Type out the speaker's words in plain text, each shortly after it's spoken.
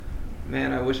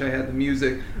Man, I wish I had the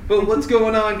music. But what's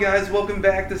going on, guys? Welcome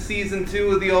back to Season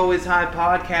 2 of the Always High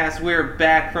podcast. We're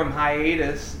back from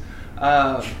hiatus.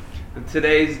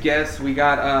 Today's guest, we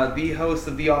got the host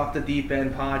of the Off the Deep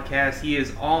End podcast. He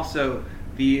is also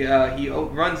he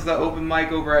runs the open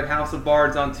mic over at House of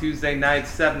Bards on Tuesday nights,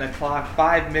 7 o'clock,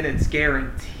 5 minutes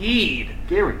guaranteed.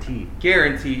 Guaranteed.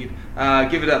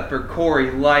 Give it up for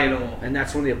Corey Lytle. And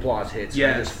that's when the applause hits.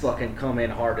 Yes. You just fucking come in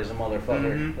hard as a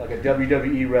motherfucker. Like a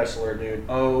WWE wrestler, dude.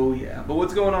 Oh, yeah. But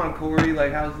what's going on, Corey?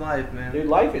 Like, how's life, man? Dude,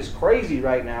 life is crazy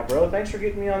right now, bro. Thanks for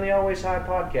getting me on the Always High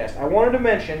podcast. I wanted to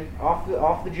mention,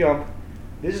 off the jump,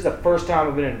 this is the first time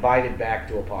I've been invited back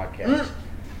to a podcast.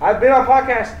 I've been on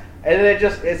podcasts, and then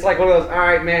it's like one of those, all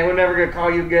right, man, we're never going to call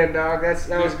you again, dog.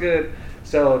 That was good.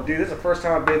 So, dude, this is the first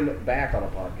time I've been back on a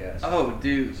podcast. Oh,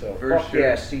 dude, so for fuck sure.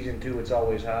 Yeah, Season 2, it's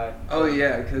always high. Oh,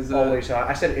 yeah, because... always high.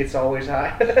 I said it's always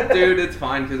high. Dude, it's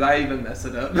fine, because I even mess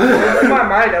it up. In my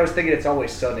mind, I was thinking it's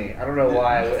always sunny. I don't know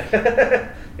why.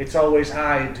 It's always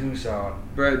high in Tucson.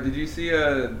 Bro, did you see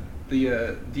do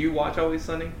you watch Always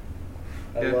Sunny?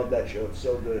 I love that show. It's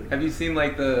so good. Have you seen,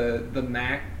 like, the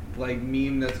Mac, like,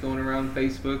 meme that's going around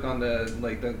Facebook on the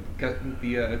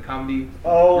comedy?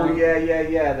 Oh, group?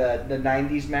 yeah. The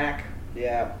 90s Mac.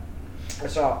 Yeah. I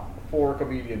saw 4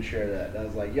 comedians share that. I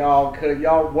was like,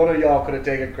 one of y'all could have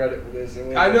taken credit for this.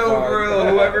 I know,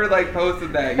 bro. Whoever, like,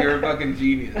 posted that, you're a fucking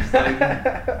genius. Like,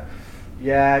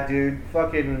 yeah, dude.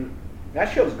 Fucking,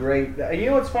 that show's great. And you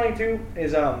know what's funny, too?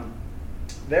 Is,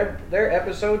 their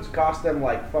episodes cost them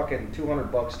like fucking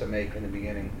 $200 to make in the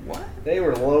beginning. What? They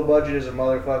were low budget as a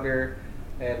motherfucker,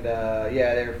 and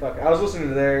they were fucking. I was listening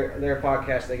to their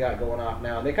podcast they got going off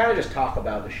now, and they kind of just talk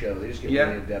about the show. They just get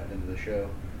really in depth into the show.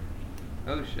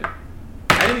 Oh shit!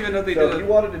 I didn't even know they did. So if you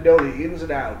wanted to know the ins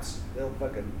and outs,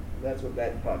 that's what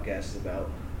that podcast is about.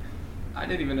 I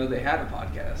didn't even know they had a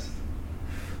podcast.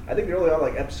 I think they're only on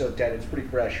like episode 10. It's pretty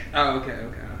fresh. Oh, okay.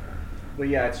 But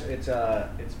yeah,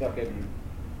 it's fucking.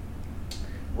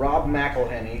 Rob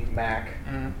McElhenney, Mac,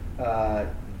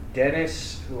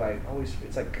 Dennis, who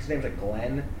it's like his name's like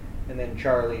Glenn, and then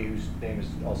Charlie, whose name is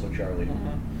also Charlie.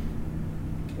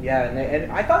 Yeah,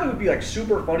 and I thought it would be like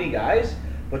super funny guys,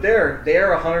 but they're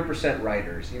 100%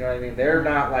 writers. You know what I mean? They're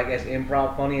not like as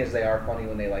improv funny as they are funny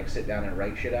when they like sit down and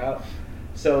write shit out.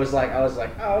 So it was like I was like,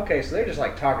 oh okay, so they're just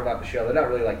like talking about the show. They're not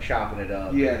really like chopping it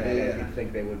up. Yeah. You'd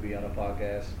think they would be on a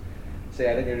podcast. So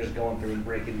yeah, I think they're just going through and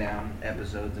breaking down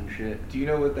episodes and shit. Do you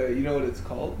know what it's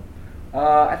called?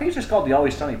 I think it's just called the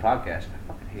Always Sunny podcast. I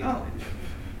fucking hate it.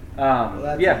 Well,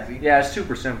 that's easy. Yeah, it's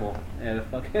super simple. Yeah,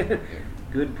 fucking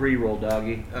good pre-roll,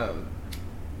 doggy.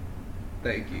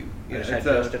 Thank you. I just had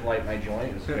Justin light my joint.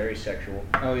 It was very sexual.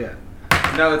 Oh yeah.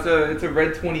 No, it's a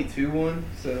Red 22 one,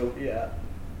 so yeah,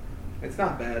 it's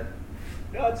not bad.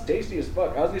 No, it's tasty as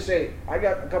fuck. I was gonna say I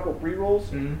got a couple pre-rolls.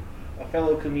 Mm-hmm. A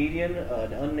fellow comedian,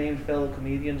 an unnamed fellow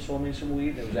comedian, sold me some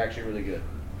weed. It was actually really good.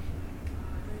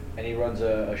 And he runs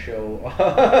a show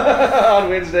on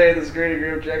Wednesday in the Screening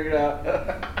Group. Check it out.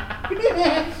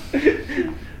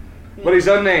 But he's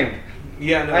unnamed.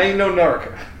 Yeah, no. I ain't no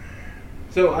narc.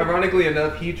 So, ironically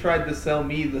enough, he tried to sell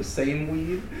me the same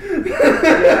weed.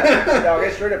 Yeah, no, I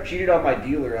straight up cheated on my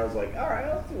dealer. I was like, all right,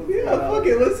 let's see what's going on. Fuck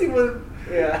it, let's see what...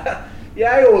 Yeah,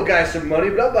 I owe a guy some money,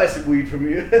 but I'll buy some weed from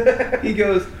you. He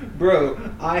goes, bro,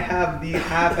 I have the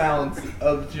half ounce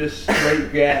of just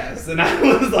straight gas. And I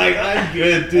was like, I'm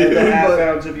good, dude. The half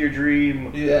ounce of your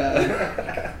dream.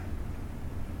 Yeah.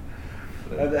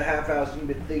 The half ounce you've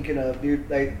been thinking of, dude.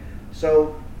 Like,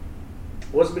 so,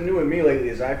 what's been doing me lately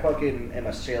is I fucking am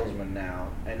a salesman now.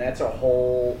 And that's a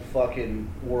whole fucking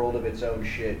world of its own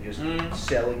shit. Just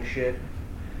selling shit.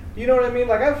 You know what I mean?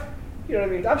 Like, I've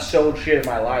sold shit in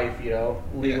my life,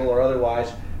 legal or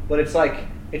otherwise, but it's like,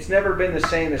 it's never been the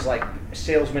same as like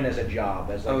salesman as a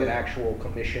job, as like an actual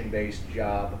commission-based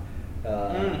job.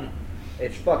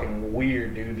 It's fucking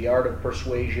weird, dude. The art of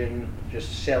persuasion,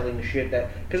 just selling shit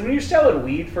because when you're selling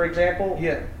weed, for example,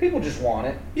 people just want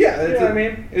it. Yeah, you know what I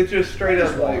mean? It's just straight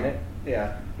up want it.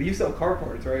 Yeah. But you sell car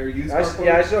parts, right? Or used car parts?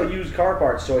 Yeah, I sell used car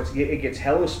parts, so it gets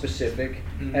hella specific,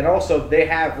 and also they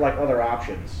have like other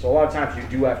options. So a lot of times you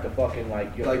do have to fucking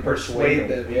you have to persuade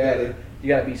them. Yeah, you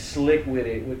gotta be slick with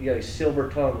it. You gotta be silver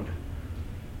tongued.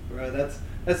 Right.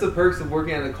 That's the perks of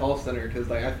working at a call center, because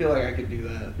like I feel like I could do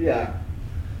that. Yeah.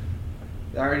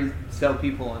 I already sell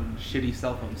people on shitty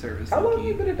cell phone service. How long have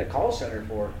you been at the call center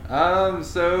for?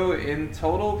 So in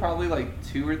total, probably like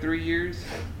 2 or 3 years.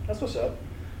 That's what's up.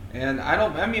 And I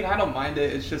don't mind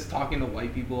it. It's just talking to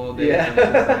white people all day.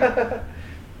 Yeah.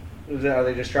 Are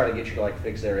they just trying to get you to like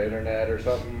fix their internet or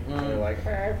something? And they're like,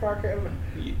 hey, fucking,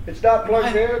 Yeah. it's not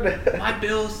plugged in. My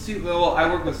bill's too. Well, I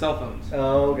work with cell phones.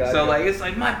 Oh, gotcha. So like it's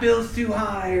like my bill's too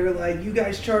high, or like you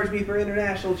guys charge me for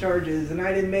international charges, and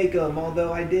I didn't make them,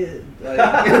 although I did. Like,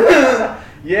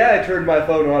 yeah, I turned my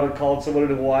phone on and called someone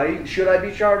in Hawaii. Should I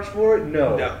be charged for it?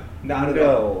 No. no, not at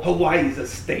No. all. Hawaii's a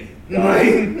state.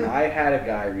 I had a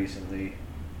guy recently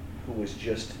who was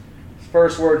just, his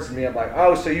first words to me, I'm like,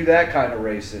 oh, so you that kind of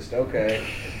racist? Okay.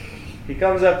 He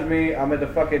comes up to me. I'm at the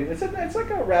fucking. It's like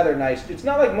a rather nice. It's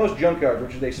not like most junkyards,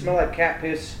 which they smell like cat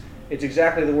piss. It's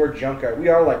exactly the word junkyard. We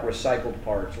are like recycled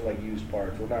parts or like used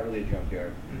parts. We're not really a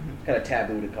junkyard. It's kind of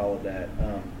taboo to call it that.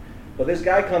 But this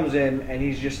guy comes in and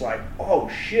he's just like, oh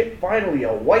shit, finally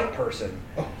a white person.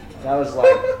 And I was like,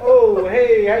 oh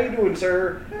hey, how you doing,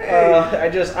 sir? I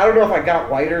don't know if I got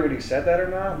whiter when he said that or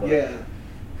not. But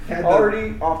Yeah.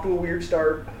 already off to a weird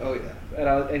start. Oh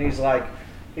yeah. And he's like,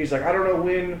 I don't know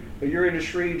when, but your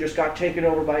industry just got taken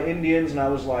over by Indians. And I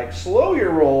was like, slow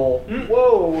your roll.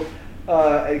 Whoa.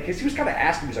 Because he was kind of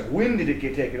asking me, he's like, when did it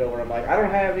get taken over? I'm like, I don't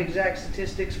have exact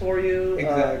statistics for you.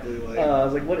 Exactly. I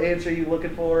was like, what answer are you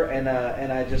looking for? And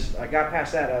I got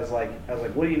past that. I was like,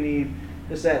 what do you need?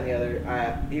 This, that, and the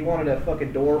other. He wanted a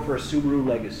fucking door for a Subaru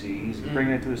Legacy. He's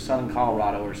bringing it to his son in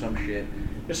Colorado or some shit.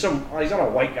 He's on a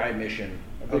white guy mission.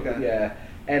 Okay. Yeah.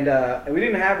 And we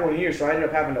didn't have one here, so I ended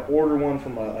up having to order one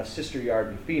from a sister yard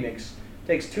in Phoenix. It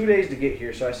takes 2 days to get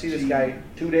here, so I see this guy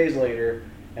 2 days later,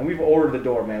 and we've ordered the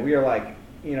door, man. We are like,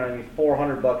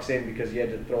 $400 in because you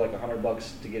had to throw like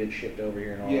 $100 to get it shipped over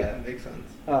here and all that. Yeah, makes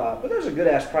sense. But there's a good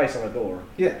ass price on the door.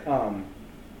 Yeah.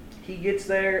 He gets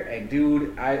there, and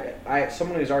dude,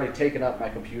 someone has already taken up my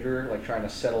computer, like trying to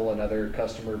settle another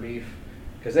customer beef,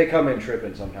 because they come in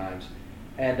tripping sometimes,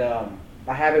 and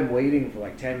I have him waiting for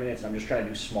like 10 minutes, and I'm just trying to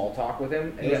do small talk with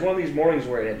him. And it was one of these mornings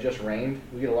where it had just rained.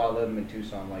 We get a lot of them in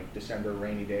Tucson, like December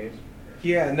rainy days.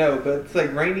 Yeah, no, but it's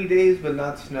like rainy days, but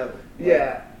not snow.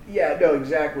 Yeah, no,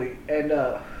 exactly. And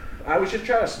I was just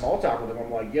trying to small talk with him.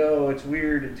 I'm like, yo, it's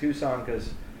weird in Tucson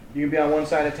because you can be on one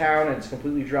side of town and it's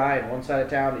completely dry, and one side of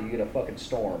town and you get a fucking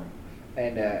storm,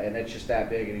 and it's just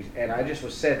that big. And I just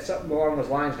said something along those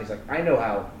lines, and he's like, I know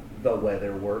how the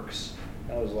weather works.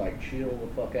 I was like, chill the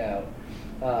fuck out.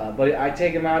 But I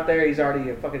take him out there. He's already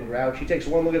a fucking grouch. He takes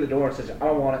one look at the door and says, I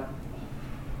don't want it.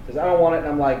 Says, I don't want it. And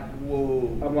I'm like,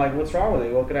 whoa. I'm like, what's wrong with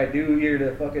it? What can I do here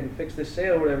to fucking fix this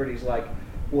sale or whatever? And he's like,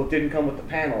 well, it didn't come with the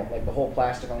panel, like the whole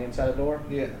plastic on the inside of the door.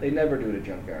 Yeah. They never do it at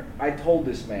junkyard. I told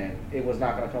this man it was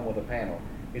not going to come with a panel.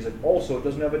 He's like, also, it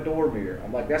doesn't have a door mirror.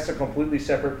 I'm like, that's a completely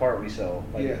separate part we sell.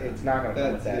 Like, it's not going to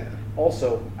come with that. Yeah.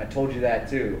 Also, I told you that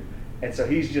too. And so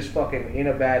he's just fucking in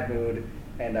a bad mood.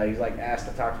 And he's like asked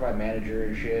to talk to my manager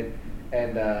and shit.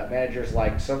 And manager's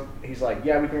like, he's like,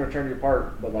 yeah, we can return your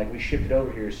part, but like we shipped it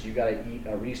over here, so you got to eat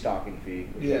a restocking fee.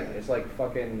 Yeah. It's like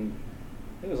fucking,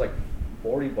 I think it was like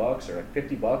 $40 or like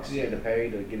 $50 you had to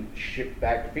pay to get it shipped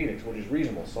back to Phoenix, which is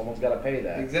reasonable. Someone's got to pay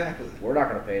that. Exactly. We're not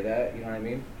going to pay that. You know what I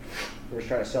mean? We're just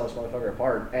trying to sell this motherfucker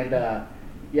apart. And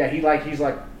yeah, he's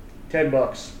like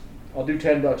 $10. I'll do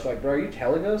 $10. Like, bro, are you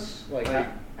telling us like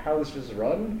how this is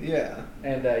run? Yeah.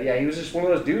 And yeah, he was just one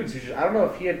of those dudes who I don't know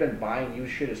if he had been buying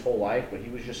used shit his whole life, but he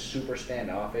was just super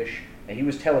standoffish, and he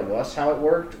was telling us how it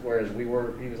worked, whereas he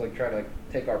was like trying to like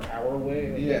take our power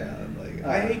away. Yeah, like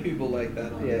I hate people like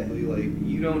that, honestly. Yeah. Like,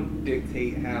 you don't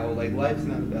dictate how, like, life's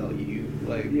not about you.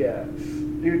 Like, yeah.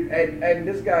 Dude, and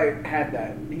this guy had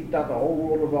that. He thought the whole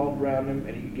world revolved around him,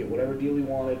 and he could get whatever deal he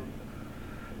wanted.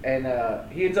 And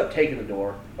he ends up taking the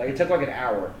door. Like, it took like an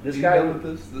hour. This guy. Done with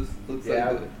this? This looks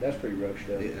like that's pretty roach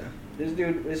though. Yeah.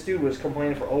 This dude was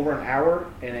complaining for over an hour,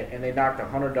 and they knocked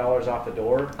 $100 off the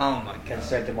door. Oh my god! And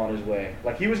sent him on his way.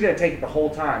 Like, he was gonna take it the whole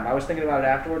time. I was thinking about it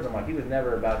afterwards. I'm like, he was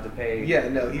never about to pay. Yeah,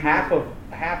 no. Half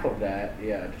of that.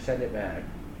 Yeah, to send it back.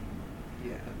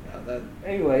 Yeah. No, that.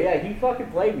 Anyway, yeah, he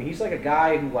fucking played me. He's like a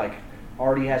guy who like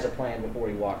already has a plan before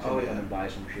he walks in to come and buy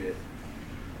some shit.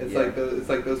 It's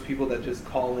like those people that just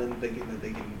call in thinking that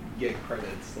they can get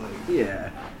credits. Like,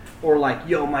 yeah. Or like,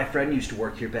 yo, my friend used to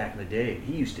work here back in the day.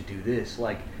 He used to do this.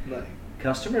 Like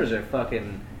customers are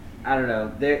fucking, I don't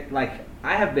know. They're like,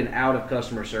 I have been out of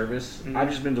customer service. Mm-hmm.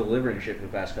 I've just been delivering shit for the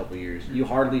past couple of years. You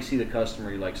hardly see the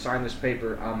customer. You like, sign this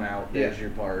paper, I'm out. There's your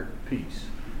part. Peace.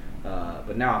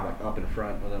 But now I'm like up in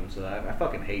front with them, so I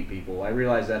fucking hate people. I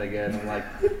realize that again. I'm like,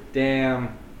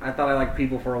 damn, I thought I liked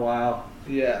people for a while.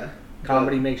 Yeah.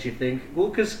 Comedy makes you think. Well,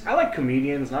 because I like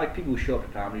comedians, and I like people who show up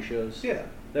to comedy shows. Yeah.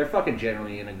 They're fucking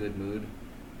generally in a good mood.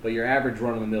 But your average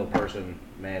run-of-the-mill person,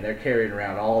 man, they're carrying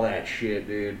around all that shit,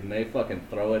 dude, and they fucking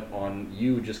throw it on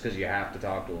you just because you have to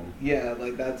talk to them. Yeah,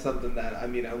 like that's something that I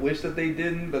mean, I wish that they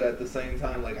didn't, but at the same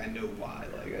time, like I know why.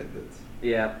 Like it's.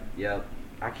 Yeah.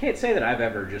 I can't say that I've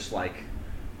ever just like,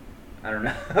 I don't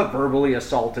know, verbally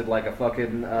assaulted like a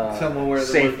fucking Someone where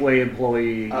Safeway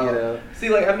employee. You know. See,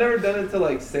 like I've never done it to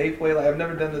like Safeway. Like I've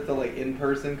never done it to like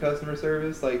in-person customer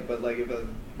service. Like, but like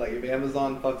if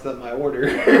Amazon fucks up my order.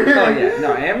 Oh yeah,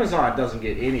 no, Amazon doesn't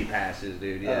get any passes,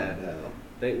 dude. Yeah. Oh,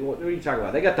 no. What are you talking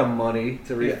about? They got the money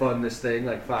to refund this thing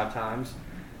like 5 times.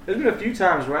 There's been a few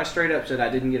times where I straight up said I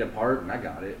didn't get a part and I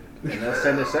got it, and they'll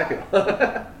send a second.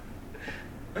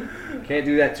 Can't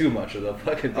do that too much, or they'll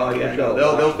fucking probably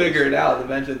they'll figure it out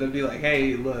eventually. They'll be like,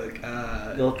 hey, look.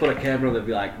 They'll put a camera. They'll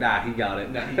be like, nah, he got it.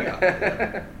 Nah, he got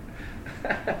it.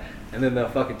 And then they'll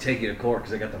fucking take you to court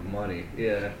because they got the money.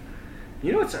 Yeah.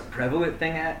 You know what's a prevalent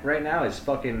thing right now is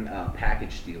fucking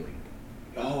package stealing.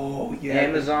 Oh yeah.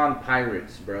 Amazon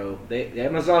pirates, bro.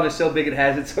 Amazon is so big it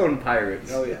has its own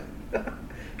pirates. Oh yeah.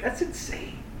 That's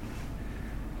insane.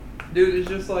 Dude, it's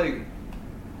just like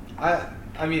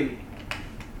I mean,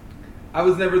 I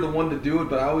was never the one to do it,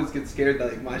 but I always get scared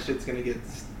that like my shit's gonna get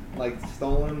like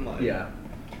stolen. Like yeah.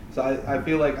 So I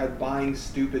feel like buying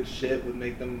stupid shit would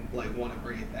make them like want to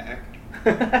bring it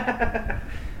back.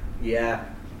 Yeah,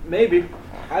 maybe.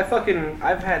 I've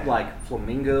had like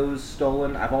flamingos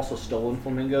stolen. I've also stolen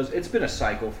flamingos. It's been a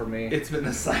cycle for me. It's been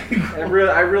a cycle.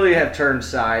 I really have turned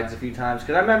sides a few times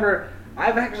because I remember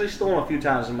I've actually stolen a few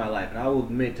times in my life, and I will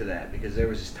admit to that because there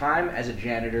was this time as a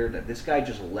janitor that this guy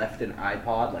just left an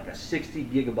iPod, like a 60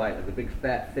 gigabyte, like a big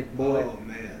fat thick boy, Oh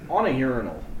man. on a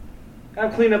urinal. And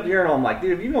I'm cleaning up the urinal. I'm like,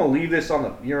 dude, if you're gonna leave this on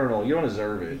the urinal, you don't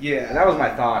deserve it. Yeah. And that was my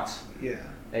thoughts. Yeah.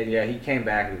 And yeah, he came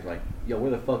back and he was like, yo,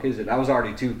 where the fuck is it? And I was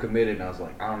already too committed, and I was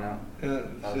like, I don't know.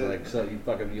 I was like, so you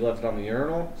left it on the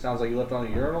urinal? Sounds like you left it on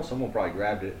the urinal? Someone probably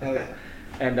grabbed it. Oh yeah.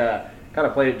 And kind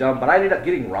of played it dumb, but I ended up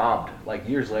getting robbed like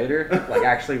years later, like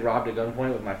actually robbed at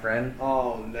gunpoint with my friend.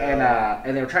 Oh no.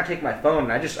 And they were trying to take my phone,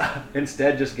 and I just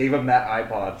instead just gave them that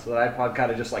iPod. So that iPod kind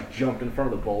of just like jumped in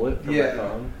front of the bullet for my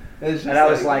phone. And I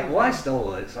was like, well, I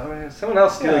stole it. So I mean, someone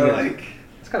else stealing it. Like,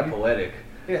 it's kind of poetic.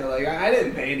 Yeah, like I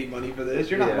didn't pay any money for this.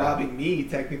 You're not robbing me,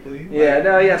 technically. Yeah, like,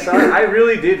 no, yeah. So I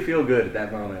really did feel good at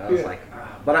that moment. I was like,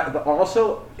 but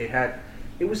also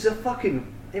it was a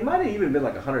fucking. It might have even been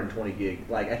like 120 gig.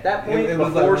 Like at that point, it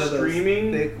was before like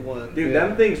streaming, thick ones, dude,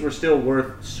 them things were still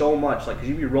worth so much. Like, cause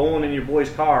you'd be rolling in your boy's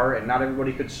car, and not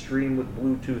everybody could stream with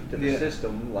Bluetooth to the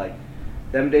system. Like,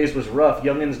 them days was rough.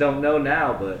 Youngins don't know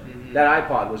now, but that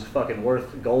iPod was fucking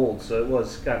worth gold. So it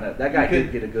was kind of that guy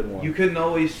did get a good one. You couldn't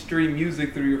always stream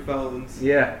music through your phones.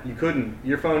 Yeah, you couldn't.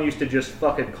 Your phone used to just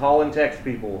fucking call and text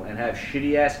people and have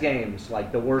shitty ass games,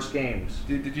 like the worst games.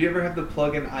 Dude, did you ever have to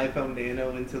plug an iPhone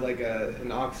Nano into like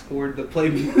an aux cord to play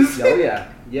music? Oh yeah,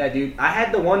 yeah, dude. I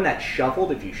had the one that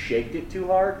shuffled if you shaked it too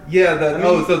hard. Yeah,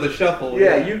 so the shuffle.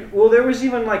 Yeah, well, there was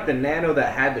even like the Nano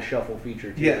that had the shuffle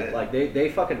feature too. Yeah, like they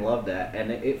fucking loved that, and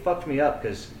it fucked me up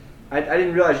because I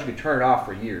didn't realize you could turn it off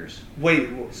for years. Wait.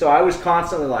 So I was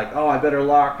constantly like, oh, I better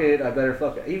lock it. I better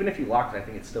fuck it. Even if you locked it, I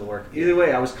think it still worked. Either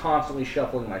way, I was constantly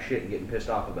shuffling my shit and getting pissed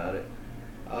off about it.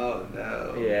 Oh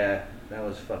no. Yeah, that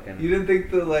was fucking. You didn't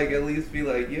think to like at least be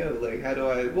like, yo, like how do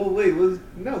I? Well, wait,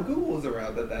 Google was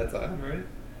around at that time, right?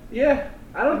 Yeah,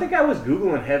 I don't think I was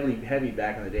Googling heavy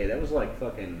back in the day. That was like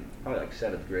fucking probably like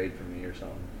 7th grade for me or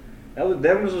something.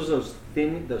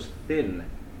 Those thin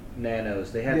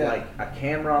Nanos. They had like a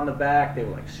camera on the back. They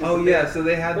were like super thin. So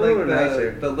they had like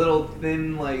nicer. the little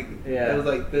thin like it was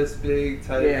like this big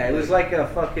type. Yeah, it was like a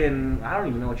fucking. I don't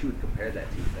even know what you would compare that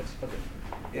to. That's fucking.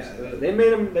 Yeah, they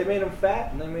made them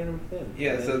fat and they made them thin.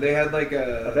 Yeah, so they had like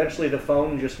a. Eventually, the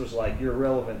phone just was like, you're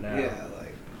irrelevant now. Yeah,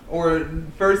 like. Or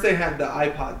first they had the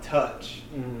iPod Touch.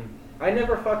 I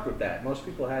never fucked with that. Most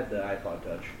people had the iPod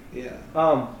Touch. Yeah.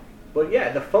 But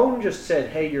yeah, the phone just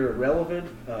said, "Hey, you're irrelevant.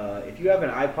 If you have an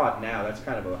iPod now, that's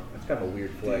kind of a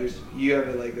weird flex. Dude, you have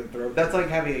it like a throw. That's like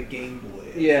having a Game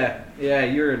Boy. Yeah,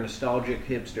 you're a nostalgic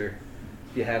hipster.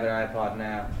 If you have an iPod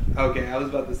now. Okay, I was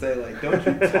about to say like, don't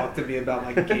you talk to me about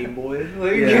my Game Boy.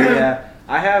 Like, yeah.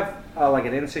 I have like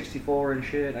an N64 and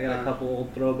shit. I got a couple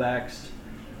old throwbacks.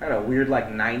 I got a weird like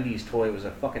 '90s toy. It was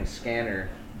a fucking scanner.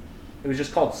 It was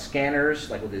just called Scanners,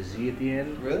 like with a Z at the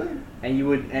end. Really?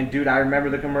 And dude, I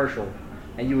remember the commercial.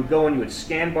 And you would go and you would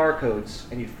scan barcodes,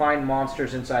 and you'd find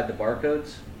monsters inside the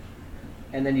barcodes.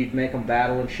 And then you'd make them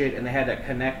battle and shit. And they had a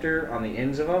connector on the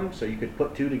ends of them, so you could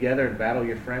put two together and battle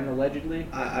your friend, allegedly.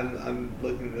 I'm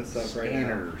looking this up right now.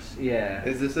 Scanners, yeah.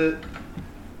 Is this it?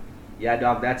 Yeah,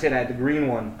 dog, that's it. I had the green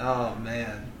one. Oh,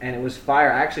 man. And it was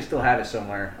fire. I actually still have it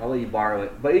somewhere. I'll let you borrow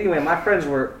it. But anyway, my parents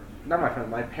were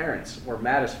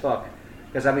mad as fuck.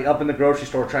 Because I'd be up in the grocery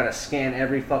store trying to scan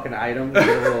every fucking item, get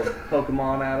a little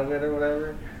Pokemon out of it or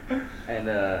whatever. And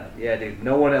yeah, dude,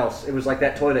 no one else. It was like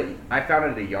that toy that I found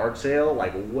at a yard sale,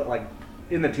 like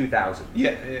in the 2000s.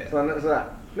 Yeah.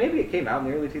 So maybe it came out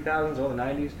in the early 2000s or the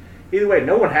 90s. Either way,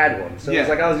 no one had one. So it Yeah. was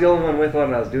like I was the only one with one,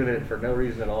 and I was doing it for no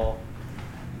reason at all.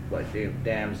 But dude,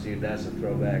 damn, that's a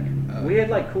throwback. We had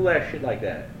like cool ass shit like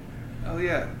that. Oh,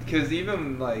 yeah. Because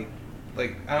even like,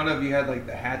 I don't know if you had like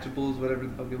the Hatchables, whatever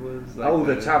the fuck it was. Like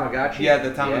The Tamagotchi? Yeah,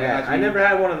 the Tamagotchi. Yeah, I never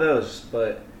had one of those,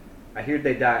 but I heard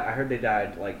they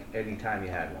died like any time you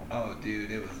had one. Oh,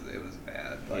 dude, it was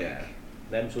bad. Like, Yeah.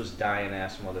 Them's was dying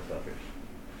ass motherfuckers.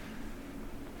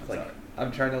 It's like,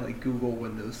 I'm trying to like Google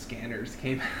when those scanners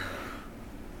came out.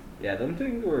 yeah, them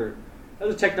things were. That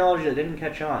was a technology that didn't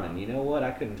catch on, and you know what?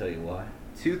 I couldn't tell you why.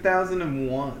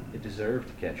 2001. It deserved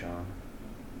to catch on.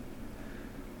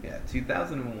 Yeah,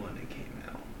 2001 it came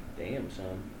out. Damn,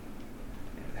 son.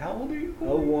 How old are you?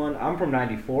 01. I'm from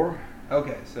 94.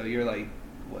 Okay, so you're like,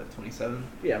 what, 27?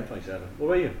 Yeah, I'm 27. What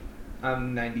about you?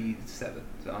 I'm 97,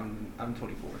 so I'm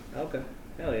 24. Okay.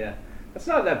 Hell yeah. That's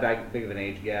not that big of an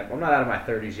age gap. I'm not out of my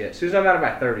 30s yet. As soon as I'm out of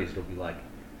my 30s, it'll be like...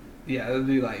 Yeah, it'll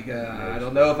be like, I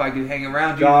don't know if I can hang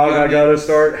around you. Dog, I gotta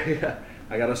start...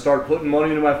 I gotta start putting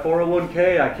money into my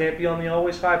 401k. I can't be on the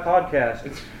Always High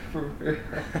podcast.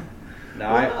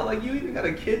 No, like you even got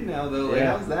a kid now though. Like,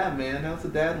 how's that, man? How's the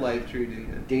dad life treating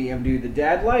you? Damn, dude, the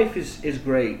dad life is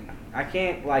great. I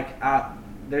can't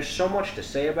there's so much to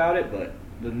say about it, but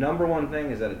the number one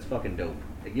thing is that it's fucking dope.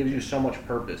 It gives you so much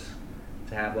purpose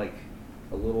to have like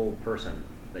a little person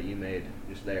that you made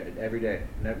just there every day.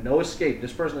 No escape.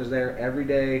 This person is there every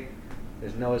day.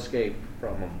 There's no escape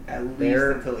from them. At least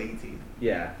until 18.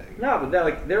 Yeah. No,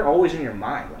 but they're always in your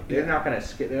mind. Like they're not gonna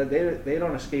escape. They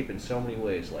don't escape in so many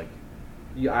ways. Like,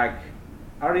 I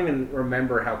don't even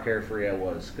remember how carefree I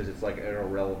was because it's like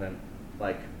irrelevant.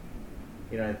 Like,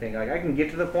 you know, I think like I can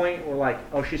get to the point where like,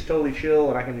 oh, she's totally chill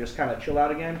and I can just kind of chill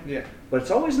out again. Yeah. But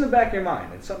it's always in the back of your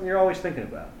mind. It's something you're always thinking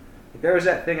about. Like, there was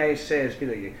that thing I used to say as a kid,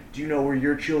 like, do you know where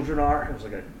your children are? It was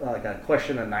like a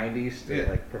question in the 90s to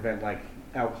like prevent like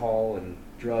alcohol and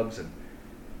drugs, and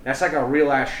that's like a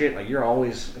real ass shit. Like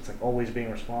it's like always being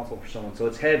responsible for someone. So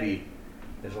it's heavy.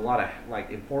 There's a lot of like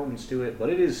importance to it, but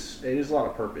it is a lot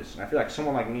of purpose. And I feel like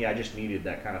someone like me, I just needed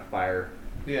that kind of fire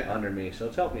under me. So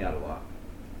it's helped me out a lot.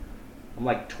 I'm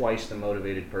like twice the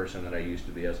motivated person that I used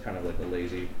to be. I was kind of like a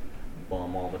lazy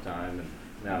bum all the time, and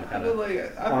now I'm kind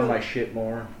of on my shit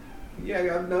more. Yeah,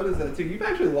 I've noticed that too. You've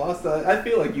actually lost. I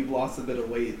feel like you've lost a bit of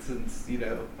weight since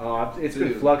it's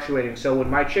been fluctuating. So when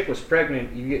my chick was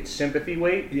pregnant, you get sympathy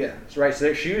weight. Yeah. That's right.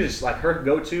 So she was like her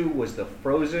go-to was the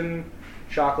frozen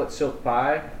chocolate silk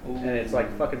pie, and it's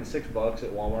like fucking $6 at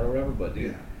Walmart or whatever. But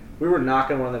dude, we were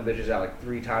knocking one of them bitches out like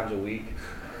 3 times a week.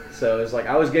 So it's like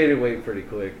I was gaining weight pretty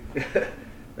quick.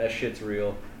 That shit's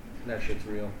real.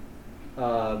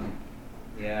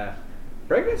 Yeah.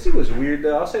 Pregnancy was weird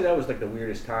though. I'll say that was like the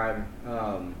weirdest time.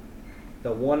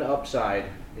 The one upside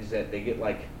is that they get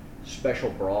like special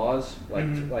bras,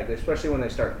 like especially when they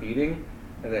start feeding,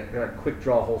 and they're like quick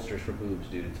draw holsters for boobs,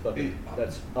 dude. It's fucking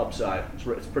that's upside.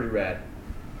 It's pretty rad.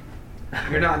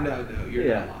 You're not not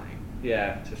lying.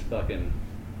 Yeah, just fucking.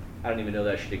 I didn't even know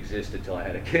that shit existed until I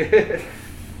had a kid.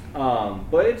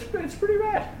 But it's pretty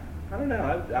rad. I don't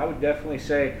know. I would definitely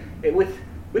say it with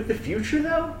the future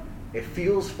though. It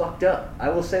feels fucked up. I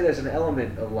will say there's an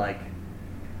element of like,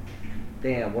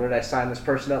 damn, what did I sign this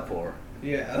person up for?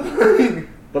 Yeah.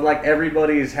 But like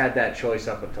everybody's had that choice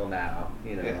up until now,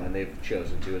 you know, and they've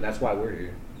chosen to, and that's why we're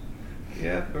here.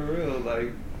 Yeah, for real.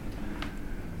 Like,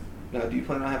 now, do you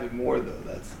plan on having more though?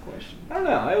 That's the question. I don't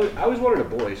know. I always wanted a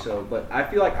boy, but I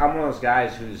feel like I'm one of those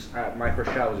guys who's my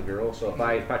first child was a girl. So if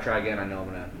I try again, I know I'm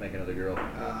gonna make another girl.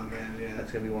 Oh man, yeah.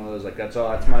 That's gonna be one of those like that's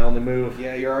my only move.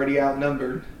 Yeah, you're already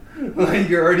outnumbered. Like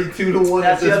you're already 2-1.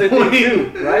 That's the other thing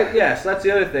too, right? Yeah, so that's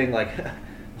the other thing. Like,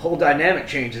 whole dynamic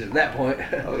changes at that point.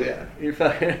 Oh yeah. You're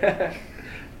fucking.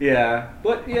 Yeah,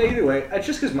 but yeah. Either way, it's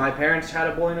just because my parents had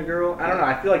a boy and a girl. I don't know.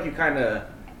 I feel like you kind of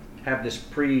have this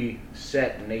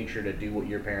pre-set nature to do what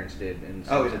your parents did in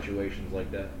some situations like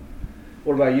that.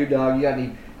 What about you, dog?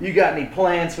 You got any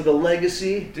plans for the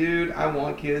legacy? Dude, I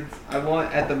want kids.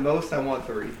 At the most, I want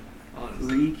 3. Honestly.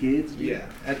 3 kids? Dude. Yeah,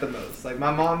 at the most. Like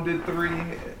my mom did 3,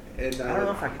 and I don't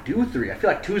know if I could do 3. I feel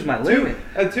like 2 is my limit.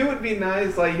 2 would be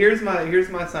nice. Like here's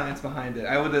my science behind it.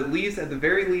 I would at the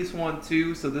very least want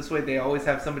 2, so this way they always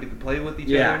have somebody to play with each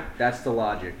other. Yeah, that's the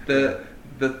logic.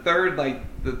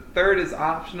 the third is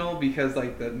optional because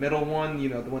like the middle one, you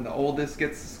know, when the oldest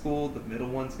gets to school, the middle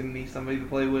one's gonna need somebody to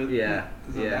play with. Yeah,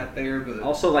 Isn't that there? But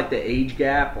also like the age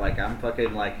gap, like I'm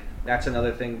fucking like that's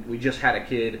another thing. We just had a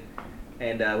kid,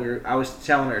 and I was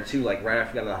telling her too, like right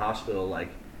after we got to the hospital, like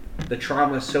the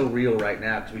trauma is so real right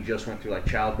now because we just went through like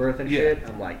childbirth and shit.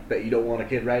 I'm like, bet you don't want a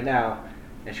kid right now.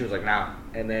 And she was like, nah.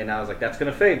 And then I was like, that's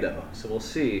going to fade, though. So we'll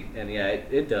see. And yeah,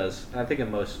 it does. I think in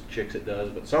most chicks it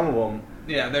does. But some of them...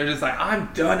 Yeah, they're just like,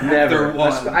 I'm done never. after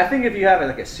one. I think if you have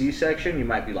like a C-section, you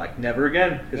might be like, never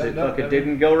again. Because it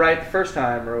didn't go right the first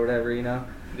time or whatever, you know?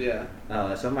 Yeah.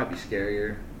 So it might be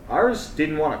scarier. Ours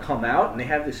didn't want to come out, and they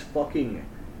have this fucking...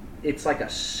 It's like a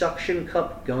suction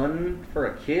cup gun for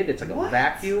a kid. It's like a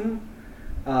vacuum.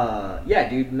 Yeah,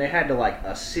 dude. And they had to like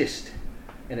assist.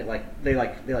 And it they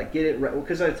get it right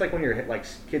because it's like when you're like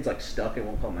kids like stuck, it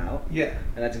won't come out. Yeah,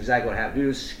 and that's exactly what happened. Dude, it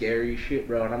was scary shit,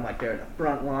 bro. And I'm like there at the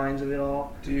front lines of it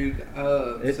all. Dude,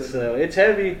 it's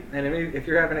heavy. And if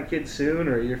you're having a kid soon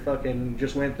or you're fucking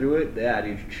just went through it, yeah,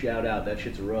 dude, shout out. That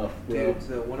shit's rough, bro. Dude,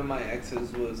 so one of my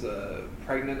exes was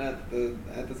pregnant at the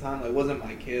time. Like, it wasn't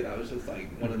my kid. I was just like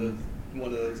one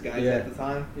of those guys at the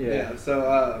time. Yeah.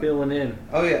 So filling in.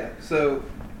 Oh yeah. So.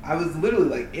 I was literally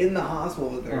like in the hospital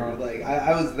with her. Like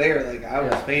I was there. Like I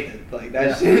was fainted. Like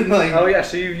that shit. Like oh yeah.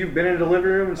 So you've been in a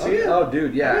delivery room and seen it? Oh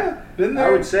dude, yeah. Been there.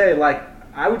 I would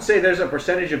say there's a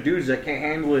percentage of dudes that can't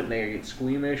handle it and they get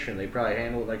squeamish and they probably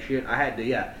handle it like shit. I had to.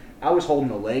 Yeah. I was holding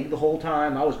the leg the whole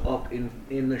time. I was up in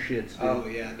the shits, dude. Oh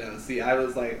yeah, no. See, I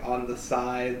was like on the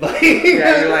side, like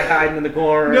yeah, you're like hiding in the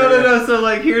corner. No. So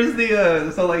like here's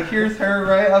here's her,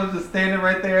 right? I was just standing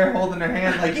right there, holding her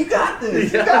hand, like you got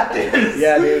this, you got this.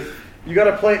 Yeah, dude. You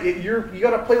gotta play. You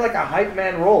gotta play like a hype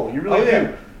man role. You really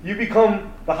do. You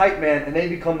become the hype man, and they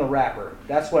become the rapper.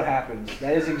 That's what happens.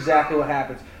 That is exactly what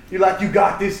happens. You're like, you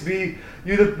got this, B.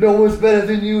 No one's better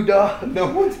than you, dog.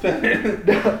 No one's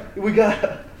better.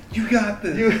 You got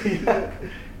this.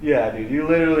 Yeah, dude. You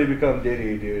literally become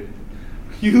Diddy, dude.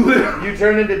 You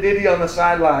turn into Diddy on the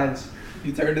sidelines.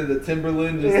 You turn into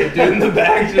Timberland, just doing the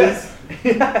back, just.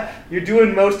 Yeah. You're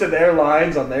doing most of their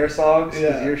lines on their songs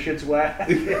because your shit's whack.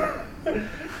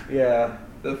 Yeah.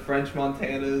 The French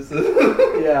Montanas.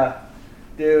 Yeah.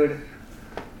 Dude.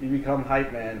 You become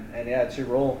hype man. And yeah, it's your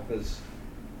role. Because,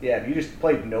 yeah, if you just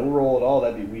played no role at all,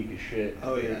 that'd be weak as shit.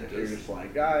 Oh, yeah. You're just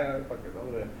like, I'm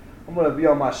going to be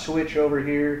on my Switch over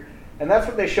here. And that's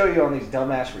what they show you on these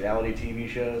dumbass reality TV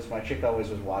shows. My chick always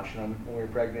was watching them when we were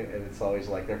pregnant. And it's always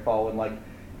like they're following like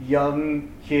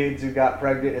young kids who got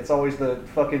pregnant. It's always the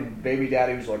fucking baby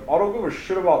daddy who's like, I don't give a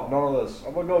shit about none of this.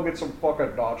 I'm going to go get some fucking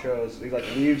nachos. He like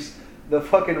leaves the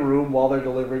fucking room while they're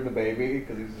delivering the baby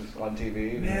because he's just on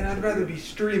TV. Man, I'd rather be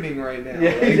streaming right now.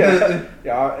 Yeah,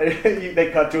 yeah.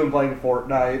 They cut to him playing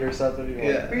Fortnite or something.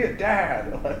 You're like, be a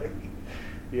dad. Like,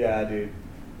 yeah, dude.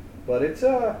 But it's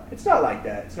not like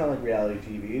that. It's not like reality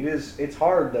TV. It's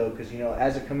hard though because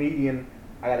as a comedian,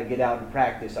 I got to get out and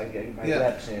practice. I get my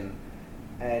reps in.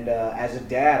 And as a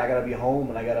dad, I gotta be home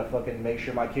and I gotta fucking make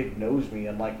sure my kid knows me.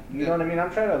 And like, you know what I mean?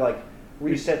 I'm trying to like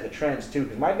reset the trends too,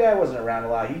 because my dad wasn't around a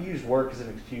lot. He used work as an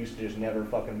excuse to just never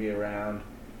fucking be around.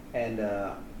 And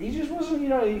he just wasn't,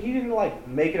 he didn't like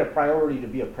make it a priority to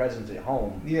be a presence at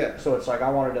home. Yeah. So it's like I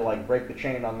wanted to like break the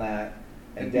chain on that.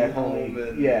 And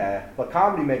definitely, yeah. But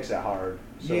comedy makes that hard.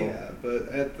 So. Yeah,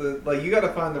 but you got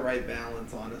to find the right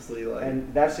balance, honestly. Like,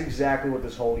 and that's exactly what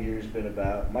this whole year's been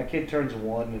about. My kid turns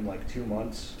 1 in like 2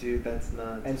 months. Dude, that's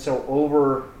nuts. And so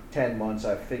over 10 months,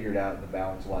 I've figured out the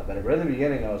balance a lot better. But in the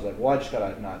beginning, I was like, well, I just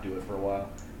gotta not do it for a while.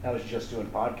 I was just doing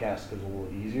podcasts because it was a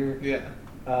little easier. Yeah.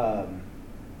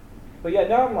 But yeah,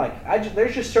 now I'm like,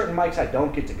 there's just certain mics I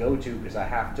don't get to go to because I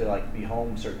have to like be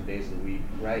home certain days of the week,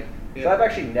 right? Yeah. So I've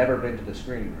actually never been to the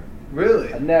screening room.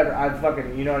 Really? I've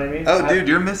fucking, you know what I mean? Oh, dude,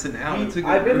 you're missing out.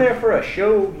 I've been there for a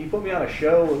show. He put me on a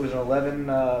show. It was an 11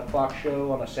 o'clock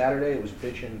show on a Saturday. It was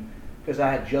bitching because I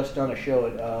had just done a show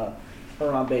at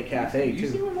Harambe Cafe, too. You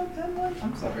see what my 10 was?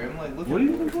 I'm sorry. I'm like, looking. What are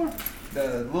you looking for?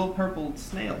 The little purple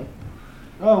snail.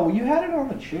 Oh, you had it on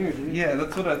the chair, dude. Yeah,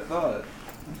 that's what I thought.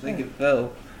 I think it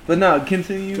fell. But no,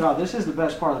 continue. No, this is the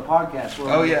best part of the podcast.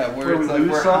 Where it's like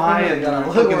we're high and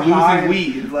we're losing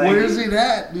weed. Like, where's it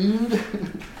at, dude?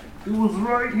 It was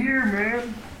right here,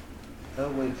 man. Oh,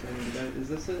 wait a minute. Is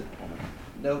this it?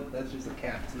 Nope, that's just a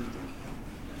cap.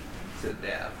 It's a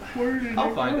dab.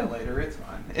 I'll find it later. It's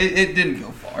fine. It didn't go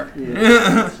far.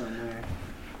 Yeah, somewhere.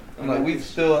 I'm like,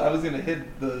 I was going to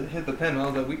hit the pen. I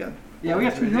was like, we got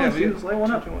 2 minutes. Let's light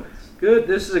one up. Good.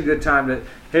 This is a good time to,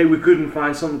 hey, we couldn't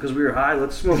find something because we were high.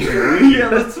 Let's smoke some weed. Yeah,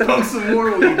 let's smoke some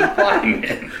more weed to find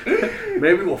it.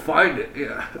 Maybe we'll find it,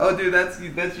 yeah. Oh, dude, that's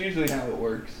usually how it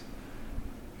works.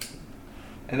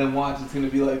 and then watch, it's gonna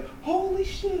be like, holy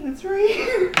shit, it's right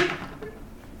here.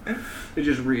 It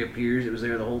just reappears. It was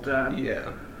there the whole time.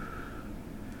 Yeah.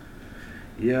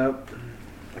 Yep.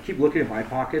 I keep looking at my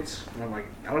pockets, and I'm like,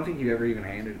 I don't think you ever even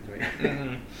handed it to me.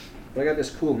 Mm-hmm. But I got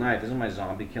this cool knife. This is my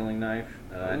zombie killing knife.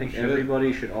 I think shit.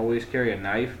 everybody should always carry a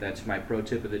knife. That's my pro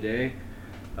tip of the day.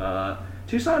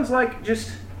 Tucson's like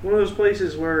just one of those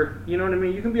places where, you know what I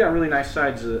mean, you can be on really nice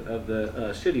sides of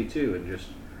the city too, and just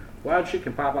wild shit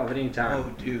can pop off at any time.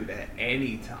 Oh, dude, at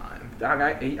any time. Dog,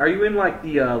 are you in like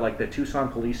the Tucson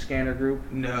police scanner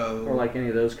group? No. Or like any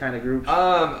of those kind of groups?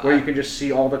 Where you can just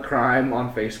see all the crime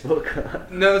on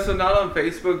Facebook? No, so not on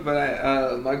Facebook,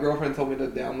 but my girlfriend told me to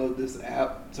download this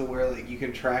app to where like you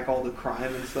can track all the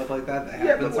crime and stuff like that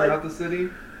happens throughout the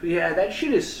city. Yeah, that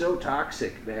shit is so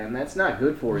toxic, man. That's not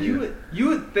good for you. You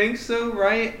would think so,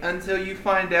 right? Until you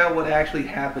find out what actually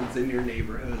happens in your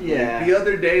neighborhood. Yeah. Like, the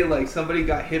other day, like somebody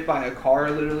got hit by a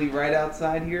car literally right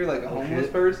outside here, like a homeless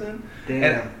person.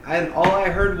 Damn. And all I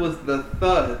heard was the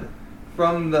thud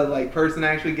from the like person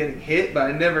actually getting hit, but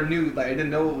I never knew, like I didn't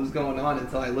know what was going on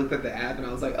until I looked at the app and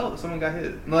I was like, oh, someone got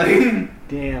hit. Like,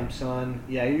 damn, son.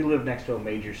 Yeah, you live next to a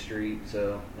major street,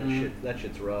 so that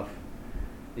shit's rough.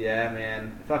 Yeah,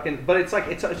 man. Fucking, but it's like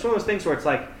it's one of those things where it's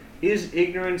like, is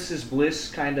ignorance is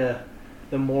bliss kind of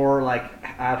the more like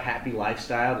happy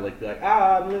lifestyle to like be like,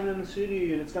 I'm living in the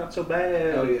city and it's not so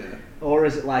bad. oh yeah. Or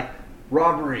is it like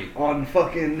robbery on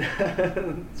fucking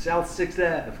South 6th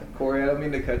Ave? Corey, I don't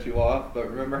mean to cut you off, but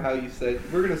remember how you said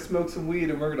we're gonna smoke some weed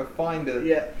and we're gonna find it?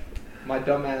 Yeah. My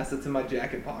dumb ass, it's in my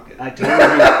jacket pocket. I told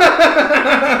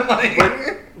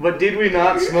you. But did we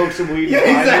not smoke some weed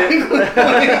and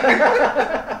find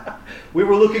it? We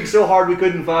were looking so hard we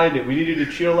couldn't find it. We needed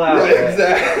to chill out. Right,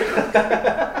 exactly.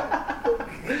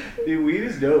 Dude, weed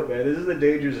is dope, man. This is the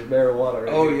dangers of marijuana,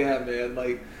 right? Oh yeah, man.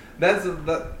 Like that's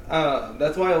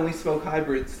why I only smoke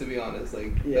hybrids, to be honest.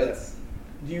 Like that's.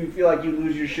 Do you feel like you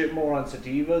lose your shit more on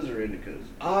sativas or indicas?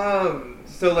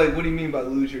 So like, what do you mean by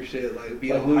lose your shit? Like,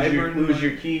 be like a hybrid? Lose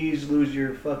your keys, lose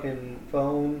your fucking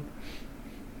phone.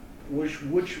 Which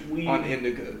weed on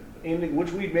indica?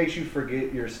 Which weed makes you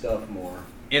forget your stuff more?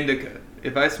 Indica.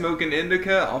 If I smoke an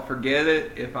indica, I'll forget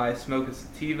it. If I smoke a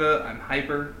sativa, I'm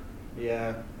hyper.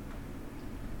 Yeah.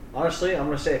 Honestly, I'm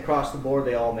gonna say across the board,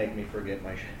 they all make me forget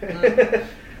my shit.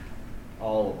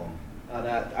 All of them.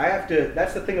 I have to.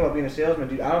 That's the thing about being a salesman,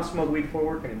 dude. I don't smoke weed before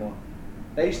work anymore.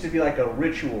 That used to be like a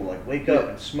ritual, like wake up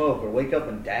and smoke or wake up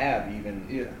and dab, even.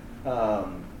 Yeah.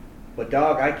 But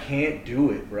dog, I can't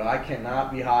do it, bro. I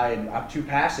cannot be high, and I'm too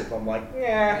passive. I'm like,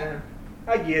 yeah.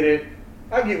 I get it.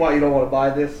 I get why you don't want to buy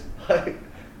this. Like,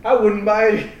 I wouldn't buy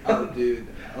it. Oh, dude.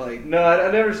 Like, no, I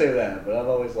never say that, but I'm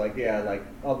always like, yeah, like,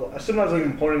 sometimes I'm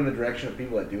even pointing in the direction of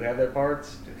people that do have their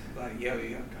parts. Just like, yo,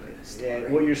 you gotta go to the store. Yeah,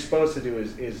 what you're supposed to do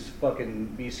is fucking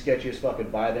be sketchy as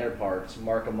fucking buy their parts,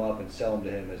 mark them up, and sell them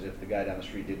to him as if the guy down the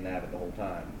street didn't have it the whole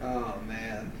time. Oh,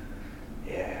 man.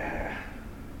 Yeah.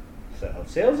 So,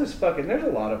 sales is fucking, there's a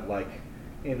lot of, like,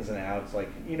 ins and outs, like,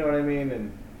 you know what I mean?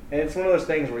 And it's one of those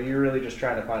things where you're really just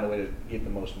trying to find a way to get the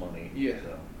most money. Yeah.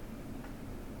 So.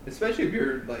 Especially if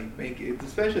you're, like,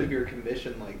 especially if you're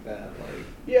commissioned like that, like...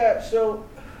 Yeah, so,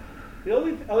 the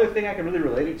only other thing I can really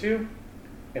relate it to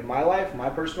in my life, my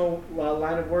personal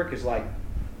line of work is, like,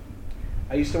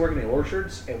 I used to work in the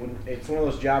orchards, and it's one of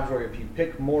those jobs where if you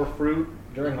pick more fruit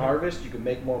during harvest, you can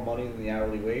make more money than the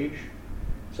hourly wage.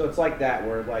 So it's like that,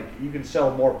 where like you can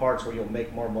sell more parts where you'll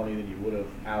make more money than you would have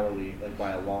hourly, like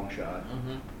by a long shot.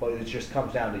 But it just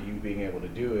comes down to you being able to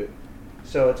do it.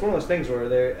 So it's one of those things where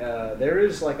there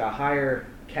is like a higher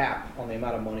cap on the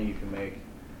amount of money you can make.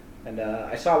 And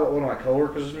I saw what one of my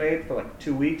coworkers made for like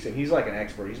 2 weeks, and he's like an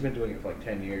expert. He's been doing it for like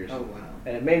 10 years. Oh wow!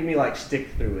 And it made me like stick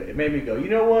through it. It made me go, you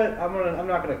know what? I'm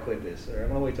not gonna quit this, or I'm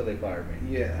gonna wait till they fire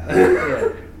me.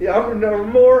 Yeah. Yeah. I'm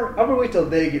gonna wait till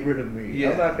they get rid of me. Yeah.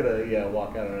 I'm not gonna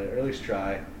walk out on it, or at least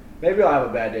try. Maybe I'll have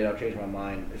a bad day and I'll change my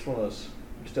mind. It's one of those.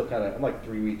 I'm like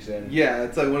 3 weeks in. Yeah,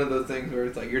 it's like one of those things where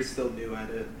it's like you're still new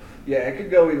at it. Yeah, it could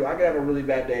go either. I could have a really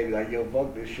bad day and be like, yo,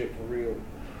 fuck this shit for real.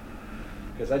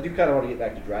 Because I do kind of want to get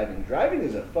back to driving. Driving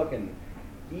is a fucking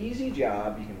easy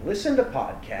job. You can listen to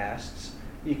podcasts.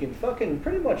 You can fucking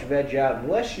pretty much veg out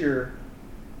unless you're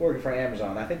working for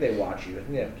Amazon. I think they watch you. I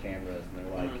think they have cameras and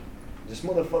they're like, is this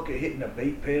motherfucker hitting a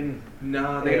vape pen?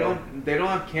 No, they don't. They don't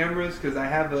have cameras because I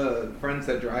have friends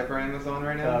that drive for Amazon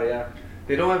right now. Oh yeah.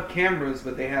 They don't have cameras,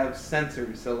 but they have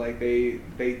sensors. So like they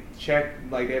check,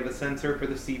 like they have a sensor for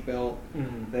the seatbelt.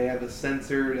 They have a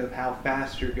sensor of how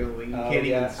fast you're going. You can't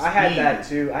even speed. I had that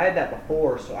too. I had that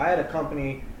before. So I had a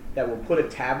company that would put a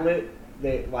tablet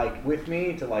with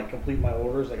me to like complete my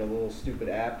orders, like a little stupid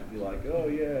app to be like, oh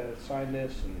yeah, sign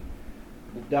this, and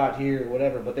dot here,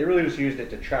 whatever. But they really just used it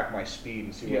to track my speed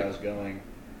and see where I was going.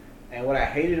 And what I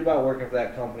hated about working for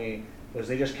that company was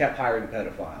they just kept hiring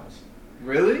pedophiles.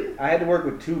 Really? I had to work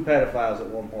with 2 pedophiles at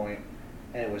one point,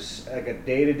 and it was like a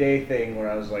day-to-day thing where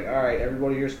I was like, all right,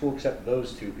 everybody here's cool except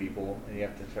those 2 people, and you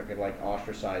have to fucking like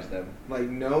ostracize them. Like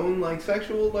known like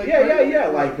sexual like Yeah.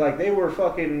 Like they were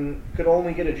fucking could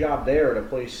only get a job there at a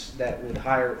place that would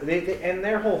hire. And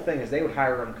their whole thing is they would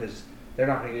hire them because they're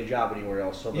not going to get a job anywhere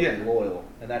else, so they're loyal,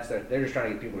 and that's they're just trying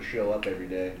to get people to show up every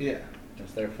day. Yeah.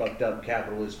 It's their fucked up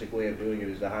capitalistic way of doing it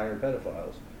is to hire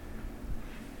pedophiles.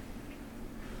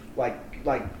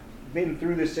 Like been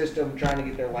through the system trying to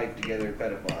get their life together,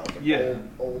 pedophiles. Like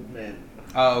old men.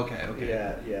 Oh,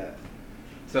 okay. Yeah.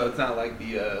 So it's not like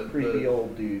the creepy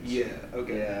old dudes. Yeah.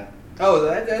 Okay. Yeah. Oh,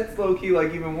 that's low key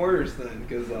like even worse then,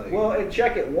 because like. Well, and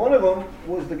check it. One of them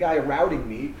was the guy routing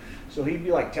me, so he'd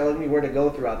be like telling me where to go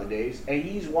throughout the days, and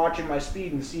he's watching my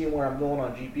speed and seeing where I'm going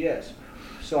on GPS.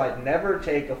 So I'd never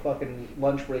take a fucking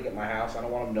lunch break at my house. I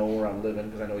don't want him to know where I'm living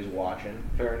because I know he's watching.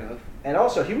 Fair enough. And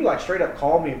also, he would like straight up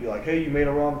call me and be like, "Hey, you made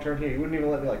a wrong turn here." He wouldn't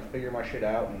even let me like figure my shit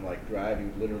out and like drive. He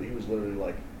was literally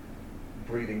like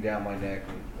breathing down my neck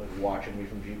and like watching me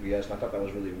from GPS. And I thought that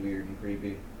was really weird and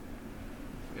creepy.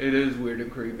 It is weird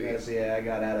and creepy. Yeah, I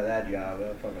got out of that job.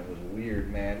 That fucking was weird,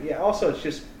 man. Yeah. Also,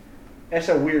 that's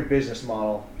a weird business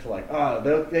model to like,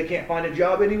 they can't find a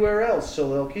job anywhere else, so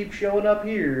they'll keep showing up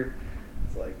here.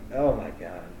 It's like, oh my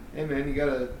god. Hey man, you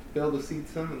gotta fill the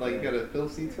seats somehow. You gotta fill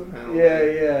seats somehow.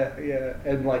 Yeah.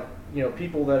 And like,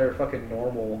 people that are fucking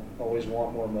normal always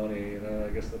want more money. I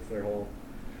guess that's their whole.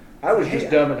 I was just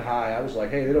dumb and high. I was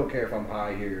like, hey, they don't care if I'm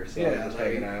high here, so I'm just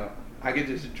hanging out. I could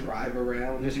just drive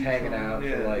around. Just hanging out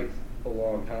for like a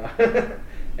long time.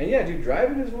 And yeah, dude,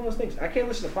 driving is one of those things. I can't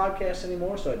listen to podcasts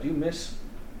anymore, so I do miss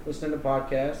listening to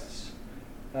podcasts.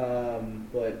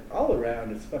 But all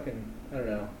around, it's fucking, I don't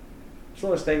know. It's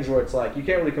one of those things where it's like, you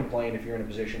can't really complain if you're in a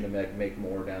position to make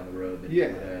more down the road than you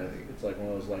would have. It's like one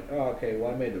of those like, oh, okay,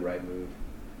 well, I made the right move.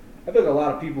 I think a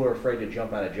lot of people are afraid to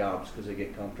jump out of jobs because they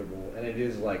get comfortable, and it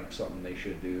is like something they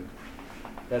should do.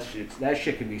 That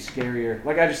shit can be scarier.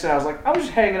 Like I just said, I was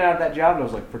just hanging out at that job, and I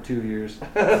was like, for 2 years.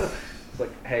 It's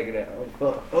like hanging out.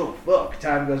 Oh fuck!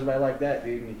 Time goes by like that,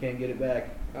 dude, and you can't get it back.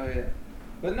 Oh yeah.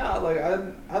 But no, like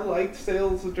I like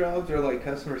sales jobs or like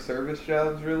customer service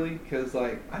jobs really, because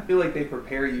like I feel like they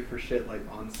prepare you for shit like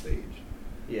on stage.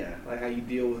 Yeah. Like how you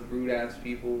deal with rude ass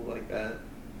people like that.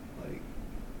 Like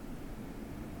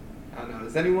I don't know.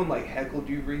 Has anyone like heckled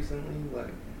you recently?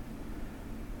 Like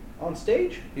on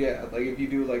stage? Yeah, like if you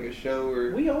do like a show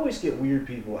or. We always get weird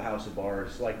people at House of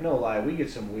Bars. Like no lie, we get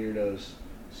some weirdos.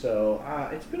 So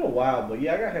it's been a while, but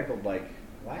yeah, I got heckled like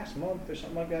last month or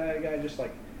something like that. A guy just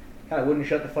like kind of wouldn't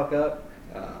shut the fuck up.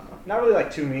 Not really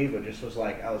like to me, but just was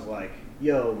like, I was like,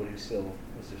 yo, but he still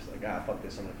was just like, fuck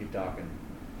this, I'm gonna keep talking.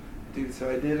 Dude, so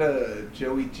I did a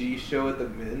Joey G show at the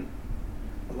Mint.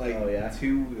 Like I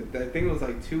think it was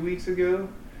like 2 weeks ago.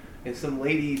 And some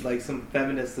lady, like some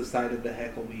feminist, decided to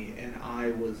heckle me, and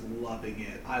I was loving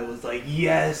it. I was like,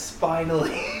 yes,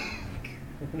 finally.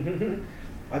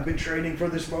 I've been training for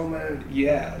this moment.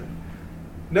 Yeah.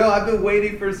 No, I've been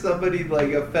waiting for somebody, like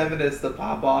a feminist, to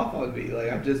pop off on me.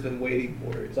 Like, I've just been waiting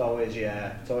for it. It's always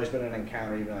been an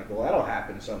encounter. You've been like, well, that'll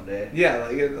happen someday. Yeah,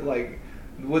 like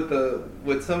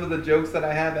with some of the jokes that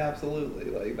I have, absolutely.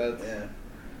 Like, that's...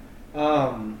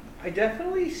 Yeah. I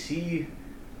definitely see,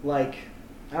 like...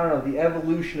 I don't know, the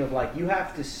evolution of like you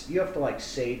have to like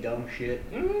say dumb shit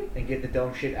and get the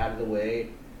dumb shit out of the way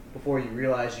before you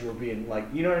realize you were being like,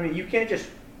 you know what I mean? You can't just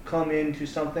come into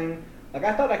something like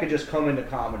I thought I could just come into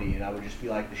comedy and I would just be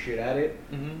like the shit at it,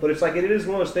 but it's like it is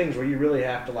one of those things where you really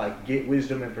have to like get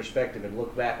wisdom and perspective and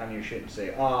look back on your shit and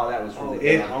say, oh, that was really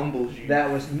it dumb. humbles you. That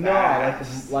was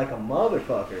like a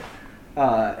motherfucker.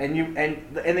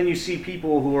 And then you see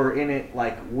people who are in it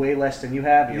like way less than you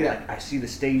have. And you're like, I see the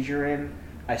stage you're in.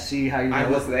 I see how you're.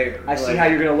 I see how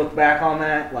you're gonna look back on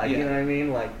that. Like, you know what I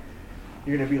mean? Like,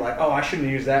 you're gonna be like, oh, I shouldn't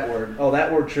have used that word. Oh,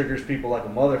 that word triggers people like a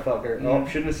motherfucker. Oh,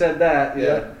 shouldn't have said that.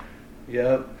 Yeah.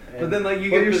 Yep. But then, like,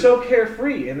 you're so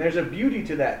carefree, and there's a beauty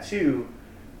to that too.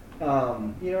 You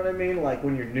know what I mean? Like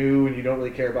when you're new and you don't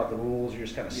really care about the rules, you're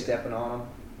just kind of stepping on them.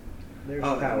 There's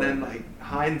power. And then like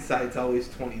hindsight's always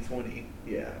 20/20.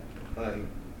 Yeah. Like.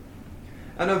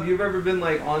 I don't know if you've ever been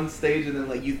like on stage and then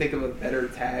like you think of a better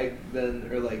tag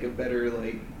or like a better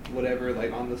like whatever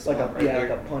like on the spot like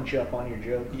a punch up on your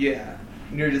joke. Yeah,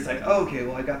 and you're just like, oh, okay,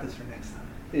 well I got this for next time.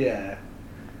 Yeah.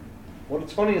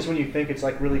 What's funny is when you think it's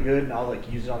like really good and I'll like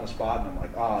use it on the spot and I'm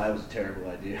like, oh, that was a terrible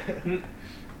idea.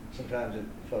 Sometimes it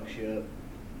fucks you up.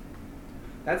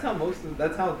 That's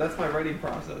how that's my writing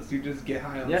process. You just get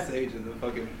high on stage and then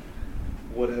fucking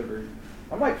whatever.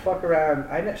 I might fuck around.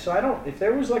 If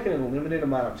there was like an unlimited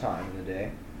amount of time in the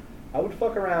day, I would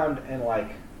fuck around and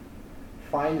like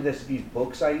find these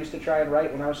books I used to try and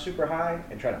write when I was super high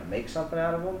and try to make something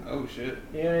out of them. Oh shit.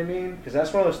 You know what I mean? Because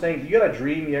that's one of those things. You got a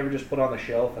dream you ever just put on the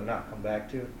shelf and not come back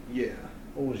to? Yeah.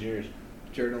 What was yours?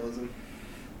 Journalism.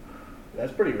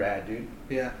 That's pretty rad, dude.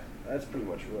 Yeah. That's pretty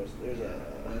much what there's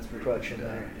That's pretty crutch in much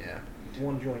there. Yeah.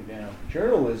 One joint down.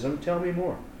 Journalism. Tell me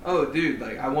more. Oh, dude,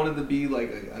 like I wanted to be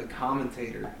like a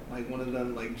commentator, like one of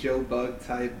them like Joe Buck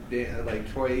type,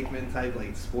 like Troy Aikman type,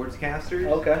 like sportscasters.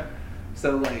 Okay.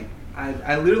 So like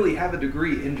I literally have a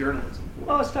degree in journalism.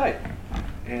 Oh, that's tight.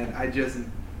 And I just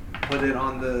put it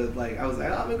on the like I was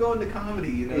like I'm gonna go into comedy,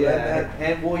 you know. Yeah,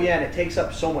 and it takes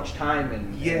up so much time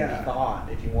and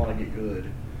thought if you want to get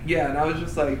good. Yeah, and I was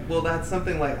just like, well, that's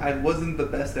something like I wasn't the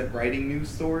best at writing news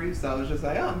stories, so I was just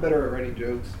like, oh, I'm better at writing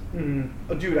jokes.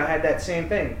 Mm-hmm. Oh, dude, I had that same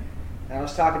thing. And I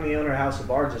was talking to the owner of House of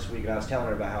Bards this week, and I was telling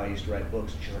her about how I used to write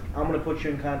books. And she's like, I'm going to put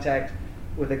you in contact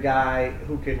with a guy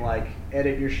who can, like,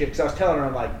 edit your shit. Because I was telling her,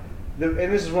 I'm like,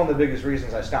 and this is one of the biggest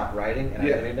reasons I stopped writing and I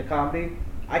got into comedy.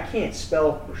 I can't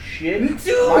spell for shit.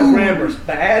 Dude. My grammar's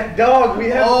bad. Dog, we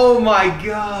have... Oh, my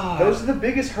God. Those are the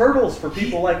biggest hurdles for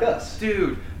people like us.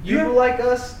 Dude. People like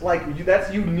us, like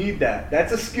you need that.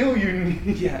 That's a skill you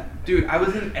need. Yeah, dude, I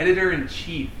was an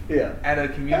editor-in-chief at a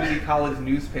community college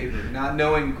newspaper, not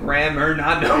knowing grammar,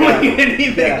 not knowing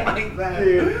anything like that.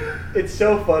 Dude, it's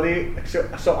so funny.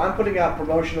 So I'm putting out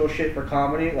promotional shit for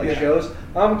comedy, like shows.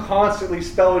 I'm constantly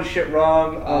spelling shit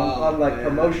wrong on like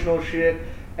promotional shit,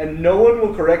 and no one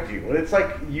will correct you. When it's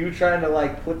like you trying to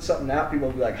like put something out, people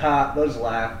will be like, "Ha!" They'll just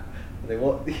laugh. They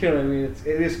won't. You know what I mean?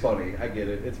 It is funny. I get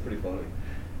it. It's pretty funny.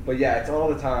 But yeah, it's all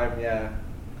the time, you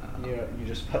know, you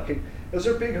just fucking... Those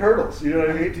are big hurdles, you know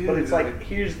what I mean? But it's like,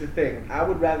 here's the thing. I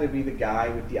would rather be the guy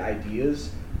with the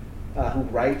ideas who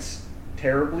writes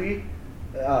terribly,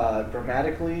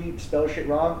 grammatically, spells shit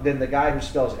wrong, than the guy who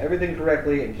spells everything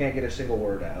correctly and can't get a single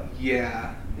word out.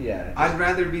 Yeah. Yeah. I'd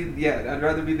rather be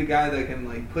the guy that can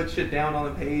like put shit down on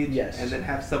a page and then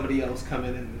have somebody else come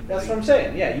in and... That's what I'm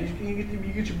saying. Yeah, you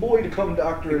get your boy to come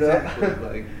doctor it up.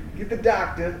 Like, get the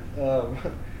doctor.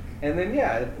 And then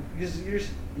because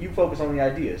you focus on the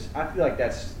ideas. I feel like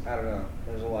that's, I don't know.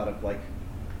 There's a lot of like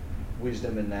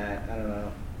wisdom in that. I don't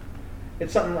know.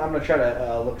 It's something I'm gonna try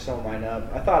to look some of mine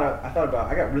up. I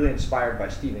got really inspired by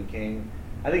Stephen King.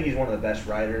 I think he's one of the best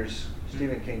writers.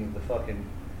 Stephen King,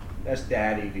 that's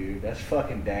daddy, dude. That's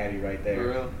fucking daddy right there. For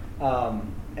real.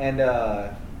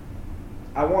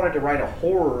 I wanted to write a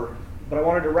horror, but I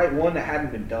wanted to write one that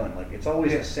hadn't been done. Like it's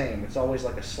always the same. It's always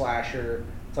like a slasher.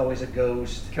 It's always a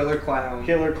ghost. Killer clown.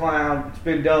 It's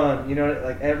been done. You know,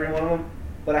 like every one of them.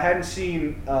 But I hadn't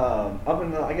seen, up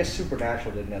until, I guess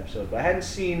Supernatural did an episode, but I hadn't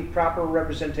seen proper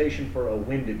representation for a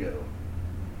Wendigo.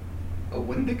 A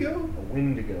Wendigo? A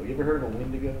Wendigo. You ever heard of a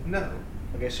Wendigo? No.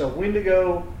 Okay, so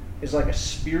Wendigo is like a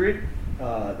spirit.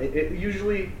 It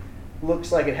usually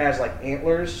looks like it has like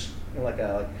antlers and like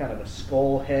kind of a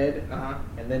skull head. Uh-huh.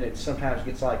 And then it sometimes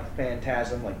gets like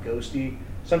phantasm, like ghosty.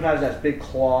 Sometimes it has big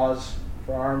claws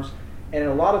for arms. And in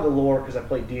a lot of the lore, because I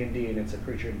play D&D and it's a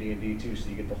creature in D&D too, so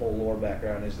you get the whole lore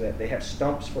background, is that they have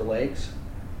stumps for legs.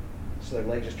 So their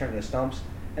legs just turn into stumps.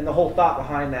 And the whole thought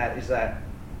behind that is that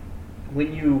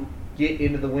when you get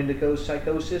into the Wendigo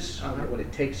psychosis, when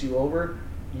it takes you over,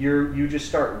 you just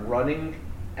start running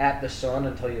at the sun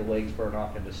until your legs burn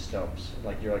off into stumps.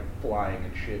 Like you're like flying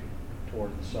and shit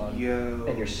towards the sun. Yo.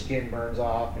 And your skin burns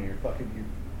off and your legs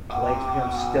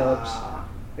become stubs.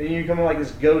 And you become like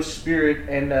this ghost spirit,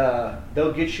 and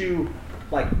they'll get you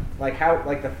like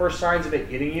the first signs of it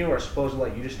getting you are supposed to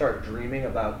like you just start dreaming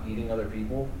about eating other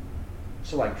people.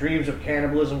 So like dreams of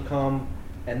cannibalism come,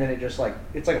 and then it just like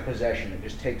it's like a possession. It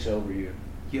just takes over you.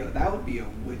 Yo, that would be a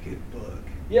wicked book.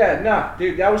 Yeah, nah,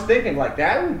 dude. I was thinking like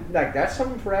that's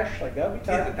something fresh. Like that would be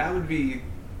tight. Yeah, that would be.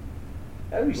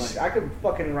 Like, I could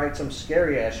fucking write some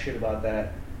scary ass shit about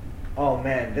that. Oh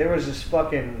man, there was this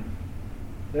book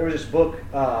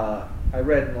I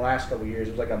read in the last couple of years.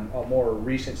 It was like a more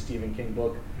recent Stephen King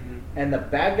book. Mm-hmm. And the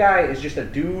bad guy is just a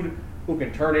dude who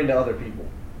can turn into other people.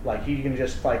 Like, he can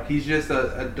just, like... He's just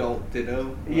an adult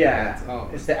Ditto? Yeah.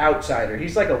 It's the Outsider.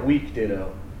 He's like a weak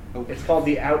Ditto. Okay. It's called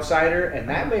The Outsider, and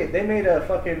they made a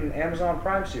fucking Amazon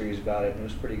Prime series about it, and it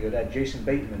was pretty good. It had Jason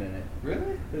Bateman in it.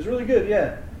 Really? It was really good,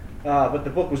 yeah. But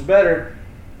the book was better.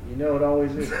 You know it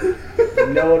always is. You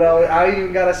know it always... I ain't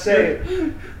even gotta say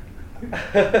it.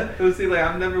 See, like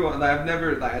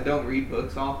I don't read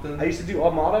books often. I used to do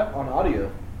Armada on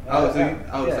audio.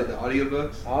 So Yeah. the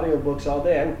audiobooks? Audiobooks all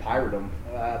day. I would pirate them.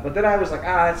 But then I was like,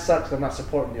 that sucks. I'm not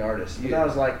supporting the artist. But then I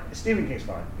was like, Stephen King's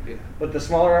fine. Yeah. But the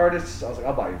smaller artists, I was like,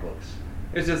 I'll buy your books.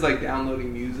 It's just like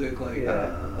downloading music, like.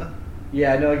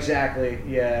 Yeah, no, exactly.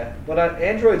 Yeah, but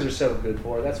Androids are so good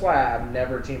for it. That's why I'm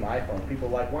never team iPhone. People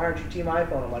are like, why aren't you team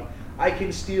iPhone? I'm like, I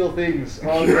can steal things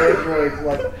on Androids.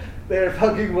 Like, they're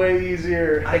fucking way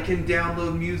easier. I can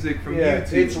download music from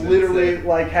YouTube. It's literally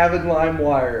like having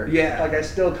LimeWire. Yeah. Like I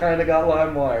still kind of got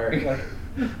LimeWire. Like,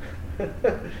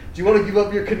 do you want to give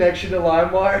up your connection to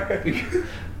LimeWire?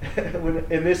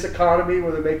 In this economy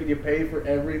where they're making you pay for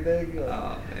everything. Like,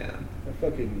 oh man. I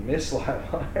fucking miss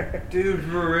LimeWire. Dude,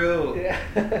 for real. Yeah.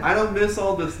 I don't miss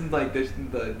all this like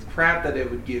the crap that it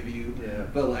would give you. Yeah.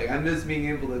 But like I miss being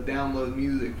able to download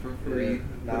music for free. Yeah.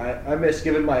 No, I miss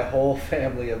giving my whole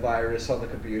family a virus on the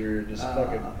computer. Just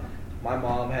fucking. My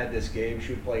mom had this game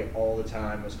she would play all the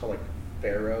time. It was called like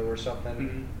Pharaoh or something.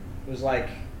 Mm-hmm. It was like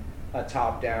a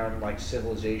top-down like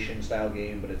Civilization style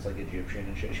game, but it's like Egyptian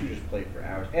and shit. She would just play it for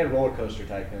hours. And Roller Coaster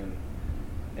Tycoon.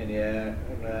 And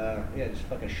just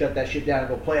fucking shut that shit down and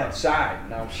go play outside. You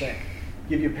know what I'm saying?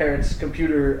 Give your parents'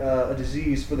 computer a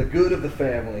disease for the good of the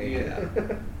family. Yeah.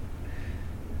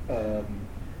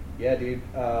 Yeah, dude.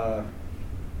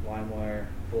 LimeWire,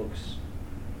 books.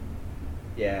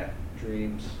 Yeah,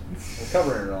 dreams. We're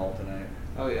covering it all tonight.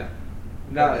 Oh yeah.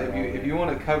 Now, if you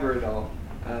want to cover it all,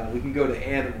 we can go to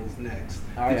animals next.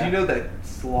 Did you know that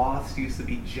sloths used to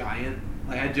be giant?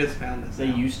 Like I just found this. They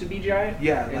used to be giant.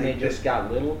 Yeah, and they just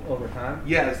got little over time.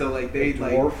 Yeah, so like they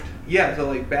dwarfed. Yeah, so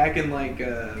like back in like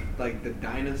the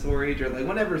dinosaur age or like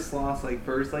whenever sloths like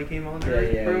first like came on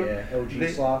Earth, bro. OG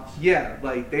sloths. Yeah,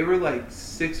 like they were like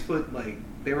 6 foot, like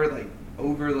they were like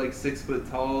over like 6 foot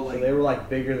tall. Like so they were like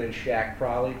bigger than Shaq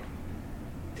probably.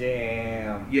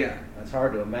 Damn. Yeah, that's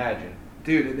hard to imagine.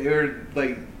 Dude, they were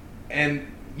like, and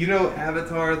you know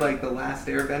Avatar, like the Last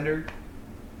Airbender.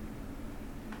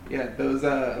 Yeah, those.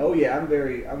 Oh yeah, I'm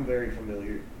very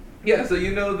familiar. Yeah, so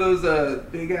you know those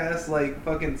big ass like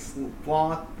fucking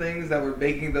sloth things that were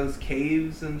making those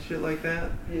caves and shit like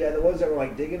that. Yeah, the ones that were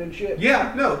like digging and shit.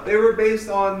 Yeah, no, they were based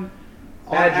on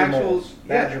actual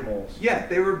badger moles. Yeah,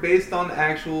 they were based on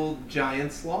actual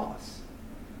giant sloths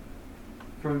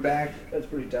from back. That's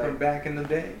pretty tight. From back in the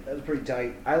day. That's pretty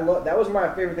tight. I love that was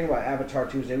my favorite thing about Avatar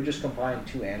 2 is they would just combine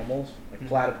two animals like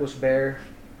platypus bear,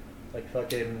 like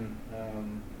fucking.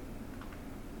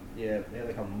 Yeah, they had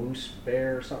like a moose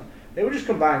bear or something. They would just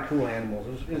combine cool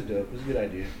animals. It was dope. It was a good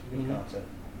idea. Good concept.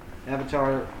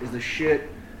 Avatar is the shit,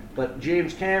 but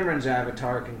James Cameron's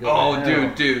Avatar can go.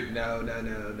 Oh, dude, no.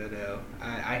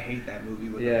 I hate that movie.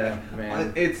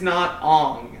 Man. It's not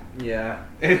Ong. Yeah.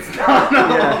 It's not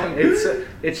Ong. Yeah,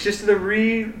 it's just the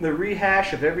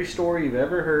rehash of every story you've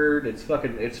ever heard.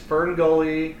 It's Fern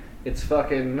Gully. It's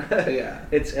fucking yeah.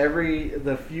 It's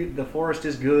the forest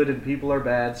is good and people are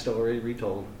bad story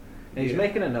retold. And he's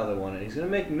making another one, and he's gonna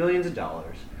make millions of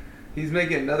dollars. He's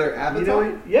making another Avatar?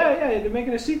 You know, yeah, they're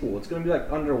making a sequel. It's gonna be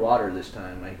like underwater this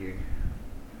time, I hear.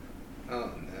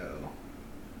 Oh no.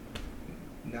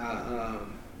 Nah,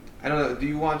 I don't know. Do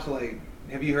you watch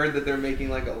have you heard that they're making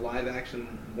like a live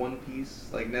action One Piece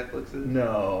like Netflix is?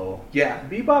 No. Yeah.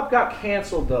 Bebop got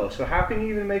canceled though, so how can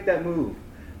you even make that move?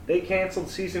 They canceled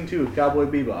season 2 of Cowboy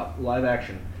Bebop live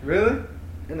action. Really?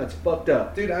 And that's fucked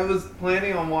up. Dude, I was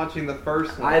planning on watching the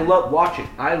first one. I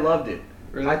loved it.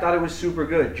 Really? I thought it was super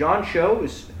good. John Cho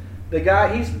is the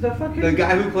guy. He's the fucking the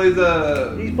guy who plays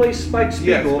He plays Spike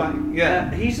Spiegel.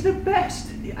 Yeah. He's the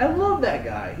best. I love that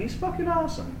guy. He's fucking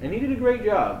awesome, and he did a great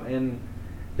job. And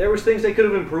there was things they could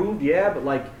have improved, but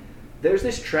like, there's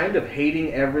this trend of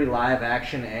hating every live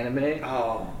action anime.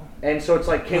 Oh. And so it's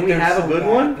like, can we have a good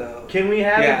one? Though. Can we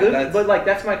have a good? But like,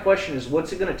 that's my question: is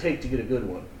what's it gonna take to get a good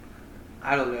one?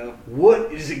 I don't know.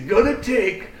 What is it gonna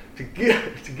take to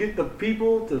get the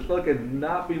people to fucking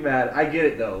not be mad? I get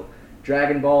it though.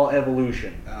 Dragon Ball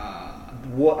Evolution.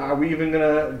 What are we even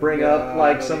gonna bring up?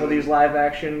 Like some of these live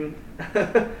action.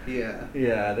 Yeah.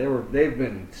 Yeah, they've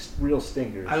been real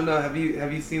stinkers. I don't know. Have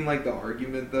you seen like the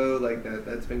argument though, like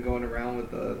that's been going around with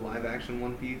the live action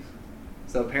One Piece?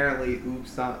 So apparently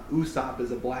Usopp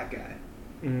is a black guy.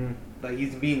 Mm-hmm. Like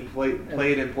he's being played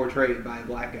and portrayed by a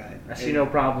black guy. I see no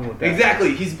problem with that.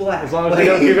 Exactly, he's black. As long as they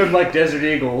don't give him like Desert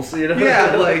Eagles, you know.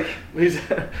 Yeah, like he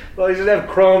doesn't have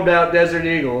chromed out Desert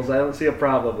Eagles. I don't see a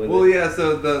problem with it. Well, yeah.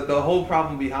 So the whole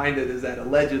problem behind it is that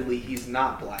allegedly he's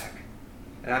not black,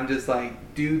 and I'm just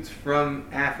like, dude's from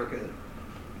Africa.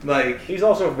 Like he's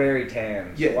also very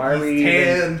tan. So yeah, why are he's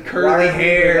tan, curly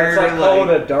hair. That's like calling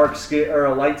a dark skin or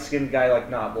a light skinned guy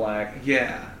like not black.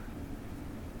 Yeah.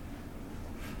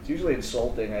 It's usually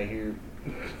insulting. I hear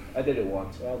I did it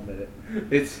once. I'll admit it.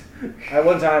 It's At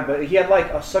one time, but he had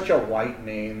like such a white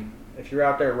name. If you're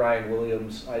out there, Ryan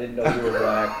Williams, I didn't know you were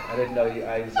black. I didn't know you.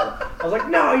 I was like,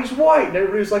 no, he's white. And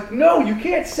everybody was like, no, you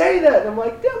can't say that. And I'm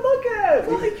like, yeah, look at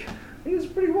it. Like, he was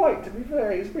pretty white, to be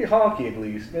fair. He was pretty honky, at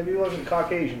least. Maybe he wasn't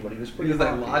Caucasian, but he was he pretty was like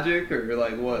honky. Logic or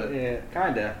like what? Yeah,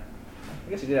 kinda. I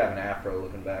guess he did have an afro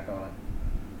looking back on it.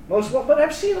 But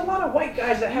I've seen a lot of white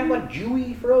guys that have like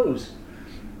Jewy fros.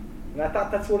 And I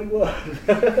thought that's what he was.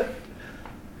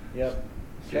 Yep.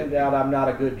 Turned out I'm not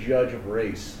a good judge of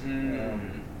race.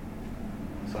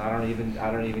 So I don't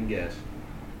even guess.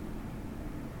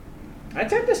 I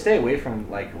tend to stay away from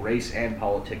like race and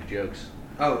politic jokes.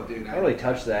 Oh, dude, I don't really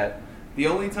touch that. The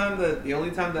only time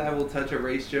that I will touch a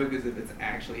race joke is if it's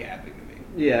actually happening to me.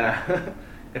 Yeah.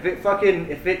 If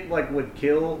it like would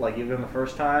kill, like even the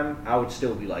first time, I would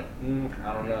still be like,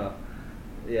 I don't know.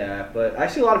 Yeah, but I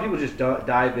see a lot of people just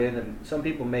dive in, and some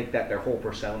people make that their whole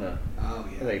persona. Oh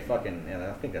yeah. I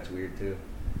think that's weird too.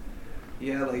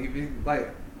 Yeah, like if you like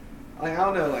I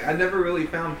don't know, like I never really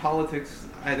found politics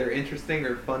either interesting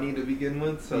or funny to begin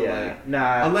with. So like,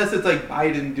 nah. unless it's like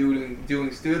Biden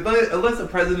doing stupid, unless the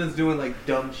president's doing like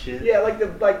dumb shit. Yeah, like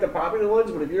the popular ones.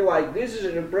 But if you're like, this is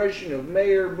an impression of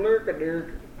Mayor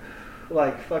Blurkadirk,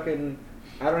 like fucking,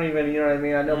 I don't even, you know what I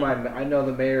mean? I know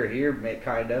the mayor here,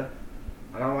 kinda.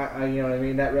 You know what I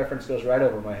mean? That reference goes right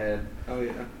over my head. Oh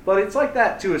yeah. But it's like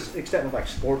that to an extent with like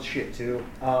sports shit too.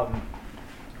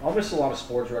 I'll miss a lot of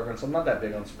sports reference. I'm not that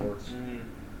big on sports.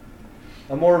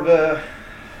 I'm more of a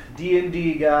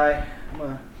D&D guy. I'm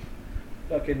a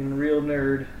fucking real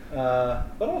nerd.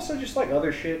 But also just like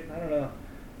other shit. I don't know.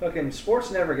 Fucking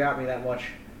sports never got me that much.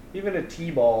 Even a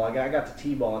T-ball. I got to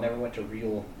T-ball. I never went to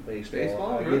real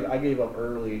baseball. I gave up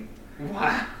early.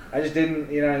 Wow. I just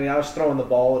didn't, you know what I mean? I was throwing the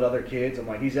ball at other kids. I'm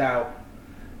like, he's out.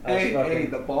 Hey,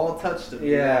 the ball touched him.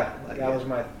 Yeah, like, that was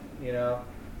my,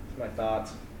 my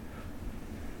thoughts.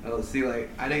 Oh, see, like,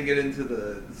 I didn't get into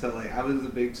I was a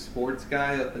big sports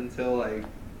guy up until, like,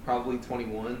 probably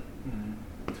 21,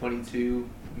 22,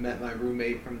 met my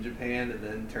roommate from Japan, and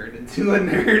then turned into a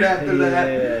nerd after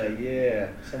that. Yeah.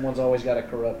 Someone's always got to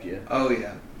corrupt you. Oh,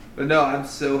 yeah. But no, I'm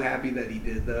so happy that he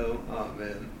did, though. Oh,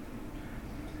 man.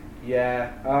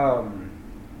 Yeah,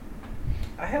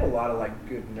 I had a lot of, like,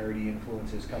 good nerdy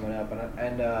influences coming up,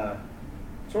 and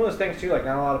it's one of those things too. Like,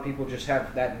 not a lot of people just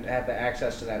have the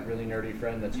access to that really nerdy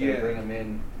friend that's gonna bring them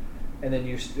in, and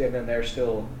then they're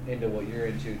still into what you're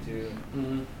into too.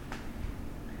 Mm-hmm.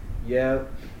 Yeah,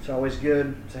 it's always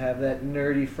good to have that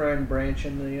nerdy friend branch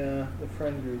in the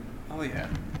friend group. Oh yeah.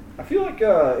 I feel like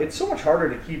it's so much harder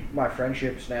to keep my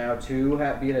friendships now too.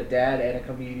 Being a dad and a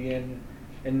comedian,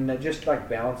 and just like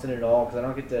balancing it all because I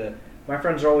don't get to. My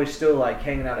friends are always still like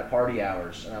hanging out at party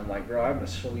hours, and I'm like, bro, I'm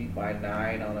asleep by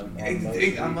 9 on most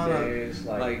weekdays,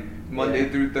 like Monday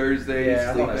through Thursday.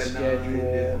 Yeah, I'm on a at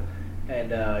schedule,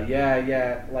 9, and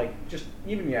like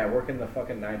even working the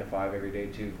fucking 9 to 5 every day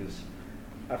too, because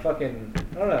I don't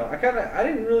know, I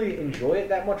didn't really enjoy it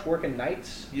that much working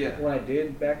nights. Yeah. When I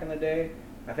did back in the day,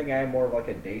 I think I am more of like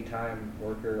a daytime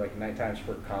worker, like night times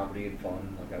for comedy and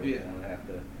fun. Like I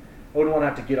wouldn't want to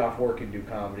have to get off work and do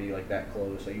comedy like that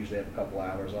close. I usually have a couple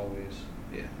hours always.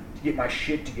 Yeah. To get my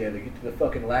shit together, get to the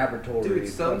fucking laboratory. Dude,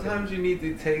 sometimes you need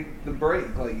to take the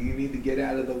break. Like, you need to get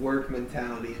out of the work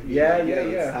mentality. And be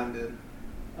it's time to...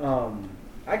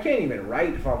 I can't even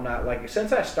write if I'm not, like,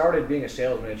 since I started being a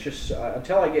salesman, it's just,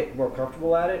 until I get more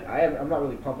comfortable at it, I'm not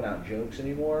really pumping out jokes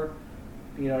anymore.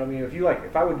 You know what I mean?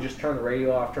 If I would just turn the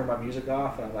radio off, turn my music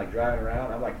off, and I'm, like, driving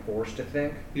around, I'm, like, forced to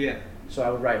think. Yeah. So I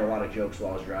would write a lot of jokes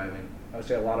while I was driving. I would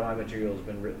say a lot of my material has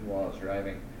been written while I was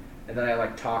driving. And then I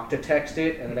like talk to text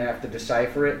it, and then I have to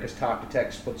decipher it because talk to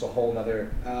text puts a whole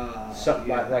nother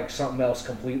like something else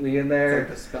completely in there. It's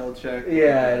like the spell check.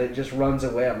 Yeah, and it just runs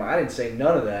away. I didn't say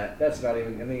none of that. That's not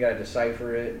even. And then you got to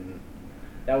decipher it, and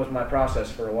that was my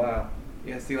process for a while.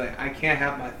 Yeah, see, like, I can't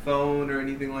have my phone or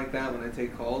anything like that when I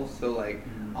take calls, so, like,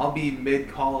 I'll be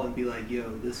mid-call and be like, yo,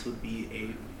 this would be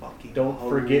a fucking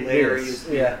forget hilarious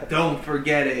this. Yeah. Don't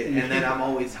forget it, and then I'm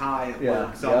always high at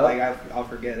work, so I'm like, I'll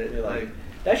forget it. You're like,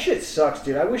 that shit sucks,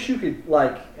 dude. I wish you could,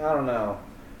 like, I don't know,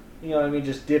 you know what I mean,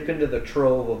 just dip into the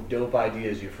trove of dope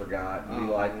ideas you forgot and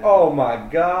be like, oh my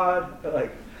god,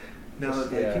 like... No,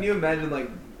 can you imagine,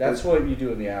 like... That's what you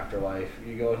do in the afterlife.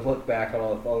 You go and look back on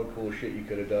all the cool shit you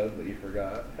could have done, but you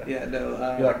forgot. Yeah, no.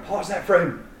 You're like, pause that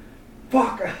frame.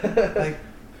 Fuck. Like,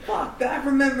 fuck. I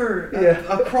remember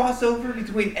a crossover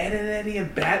between Ed and Eddie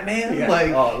and Batman. Yeah. Like,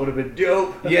 oh, it would have been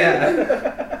dope.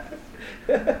 Yeah.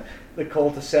 The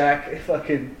cul-de-sac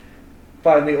fucking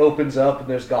finally opens up, and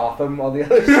there's Gotham on the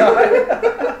other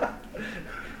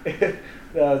side.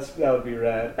 That would be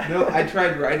rad. No, I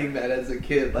tried writing that as a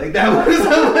kid. Like, that was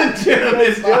a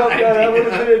legitimate idea. That would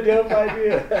have been a dope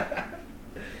idea.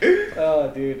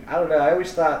 Oh, dude, I don't know. I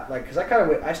always thought, like, because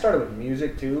I started with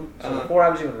music too. So before I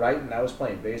was even writing, I was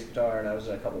playing bass guitar and I was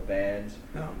in a couple bands.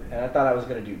 Oh, man. And I thought I was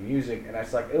gonna do music, and I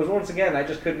was like, it was once again, I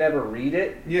just could never read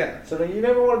it. Yeah. So then you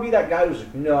never want to be that guy who's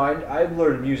like, no, I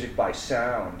learned music by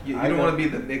sound. You don't want to be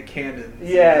the Nick Cannon.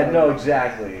 Yeah, no,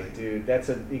 exactly, dude. That's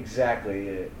exactly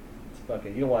it. It's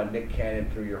fucking. You don't want to Nick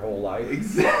Cannon through your whole life.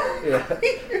 Exactly.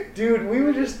 Yeah. Dude, we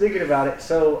were just thinking about it.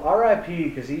 So R.I.P.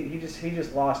 because he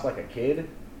just lost like a kid.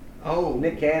 Oh.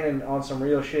 Nick Cannon on some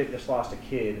real shit just lost a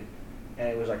kid, and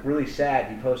it was like really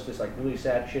sad. He posted this like really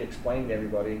sad shit explaining to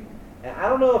everybody. And I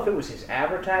don't know if it was his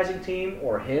advertising team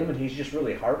or him, and he's just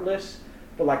really heartless.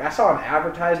 But like I saw an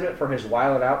advertisement for his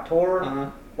Wild 'N Out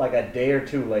tour, like a day or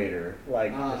two later,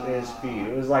 like his feed.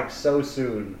 It was like so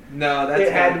soon. No, that's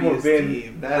it had to have been.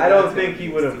 team. I don't think he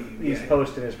would have. He's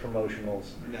posting his promotionals,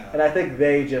 and I think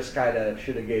they just kind of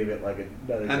should have gave it like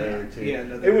another day or two. Yeah,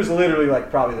 it was literally like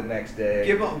probably the next day.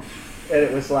 Give him. And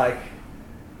it was like,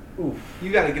 oof.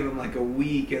 You got to give him like a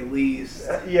week at least.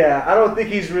 Yeah, I don't think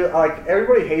he's real. Like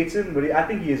everybody hates him, but I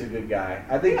think he is a good guy.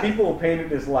 I think people paint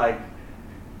it as like,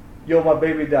 yo, my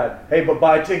baby died. Hey, but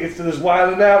buy tickets to this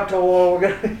Wild 'N Out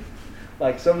tour.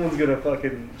 Like someone's gonna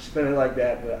fucking spin it like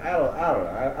that, but I don't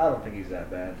know. I don't think he's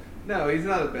that bad. No, he's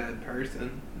not a bad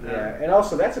person. No. Yeah, and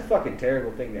also that's a fucking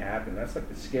terrible thing to happen. That's like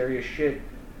the scariest shit.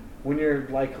 When you're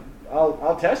like,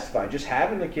 I'll testify. Just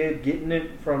having the kid, getting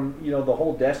it from the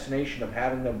whole destination of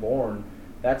having them born.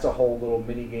 That's a whole little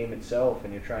mini game itself,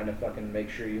 and you're trying to fucking make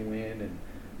sure you win. And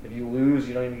if you lose,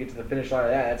 you don't even get to the finish line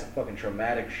of that. That's a fucking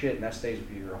traumatic shit, and that stays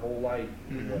with you your whole life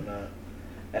and whatnot.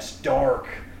 That's dark.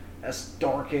 That's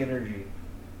dark energy.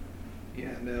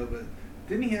 Yeah, no, but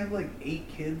didn't he have like 8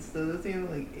 kids though? Doesn't he have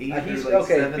like 8 He's, or like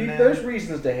okay, 7 now? there's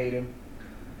reasons to hate him.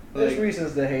 There's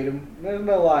reasons to hate him. There's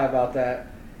no lie about that.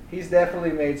 He's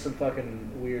definitely made some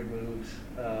fucking weird moves,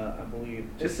 I believe.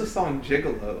 Just the song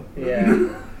Gigolo.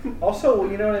 Yeah. Also,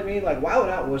 you know what I mean? Like, Wild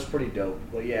 'N Out was pretty dope.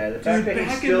 But yeah, the fact that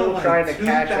he's still trying to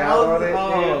cash out on it.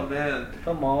 Oh, man.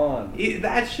 Come on.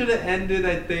 That should have ended,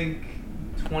 I think,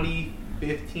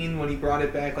 2015 when he brought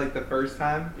it back like the first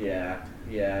time. Yeah.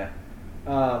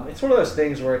 It's one of those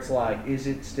things where it's like, is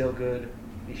it still good?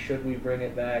 Should we bring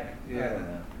it back? Yeah. I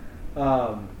don't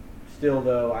know. Still,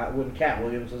 though, when Cat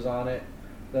Williams was on it,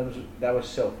 that was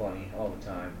so funny all the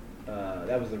time.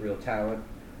 That was the real talent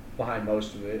behind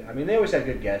most of it. I mean, they always had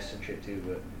good guests and shit too,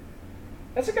 but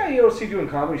that's a guy you don't see doing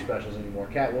comedy specials anymore.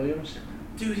 Cat Williams.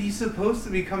 Dude, he's supposed to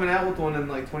be coming out with one in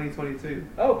like 2022.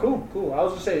 Oh, cool. I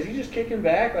was gonna say, is he just kicking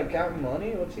back, like counting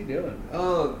money? What's he doing?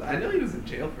 Oh, I know he was in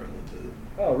jail for a little bit.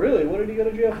 Oh, really? What did he go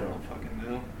to jail I for? don't fucking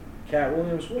know. Cat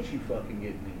Williams, what you fucking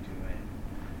getting into, man?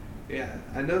 Yeah,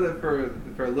 I know that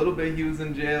for a little bit he was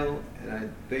in jail, and I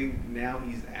think now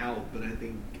he's out. But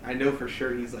I know for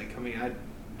sure he's like coming. I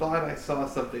thought I saw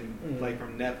something like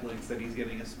from Netflix that he's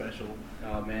getting a special.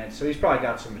 Oh man, so he's probably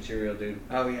got some material, dude.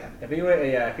 Oh yeah. If he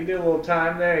did a little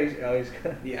time there, he's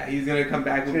gonna. Yeah, he's gonna come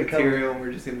back with material, and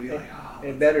we're just gonna be like, oh.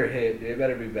 It better hit. It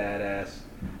better be badass.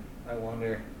 I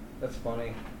wonder. That's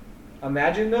funny.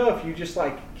 Imagine though if you just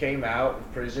like came out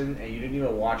of prison and you didn't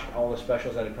even watch all the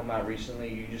specials that had come out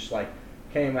recently. You just like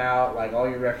came out, like all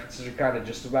your references are kind of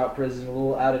just about prison, a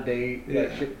little out of date. Yeah.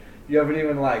 That shit. You haven't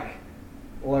even like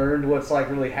learned what's like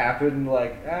really happened.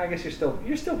 Like I guess you're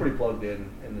still pretty plugged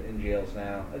in jails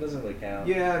now. It doesn't really count.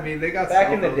 Yeah, I mean they got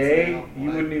back in the cell day. phones now,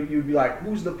 You wouldn't even, you'd be like,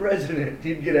 "Who's the president?"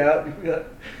 You'd get out. You'd be like,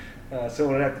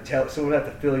 someone would have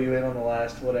to fill you in on the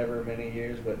last whatever many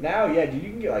years. But now, yeah, dude, you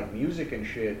can get like music and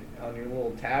shit on your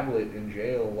little tablet in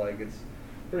jail. Like it's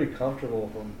pretty comfortable.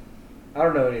 I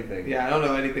don't know anything. Yeah, I don't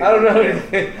know anything. I don't know jail,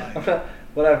 anything.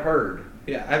 But I've heard.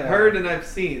 Yeah, I've heard and I've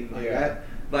seen. Like, Yeah.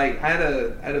 I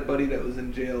had a buddy that was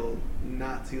in jail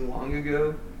not too long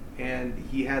ago, and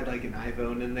he had like an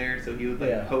iPhone in there, so he would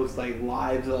like post like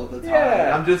lives all the time.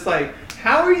 Yeah. I'm just like,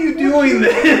 how are you doing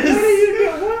this? What are you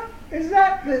doing? What?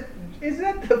 Is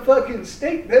that the fucking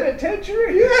state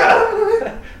penitentiary?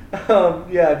 Yeah.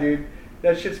 Yeah, dude,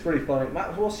 that shit's pretty funny.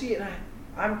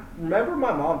 I remember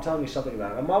my mom telling me something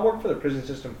about it. My mom worked for the prison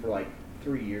system for like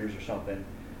 3 years or something,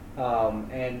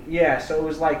 and yeah, so it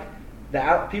was like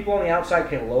people on the outside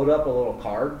can load up a little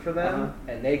card for them,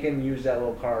 and they can use that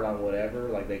little card on whatever,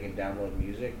 like they can download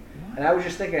music. What? And I was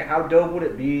just thinking, how dope would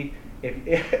it be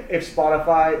if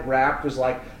Spotify Wrapped was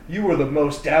like, you were the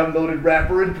most downloaded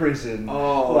rapper in prison.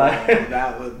 Oh, like,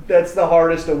 that's the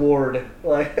hardest award.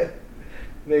 Like,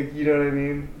 you know what I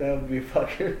mean? That would be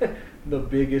fucking the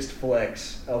biggest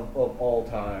flex of all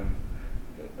time.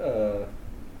 I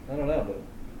don't know,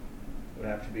 but would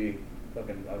have to be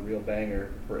fucking a real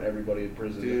banger for everybody in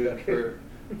prison. Dude,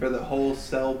 for the whole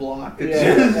cell block.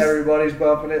 Yeah, everybody's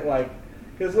bumping it, like,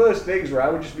 because those things where I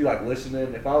would just be like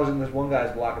listening. If I was in this one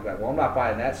guy's block, I'd be like, well, I'm not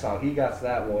buying that song. He got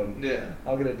that one. Yeah.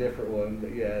 I'll get a different one.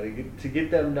 But yeah, to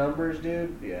get them numbers,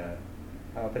 dude. Yeah,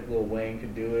 I don't think Lil Wayne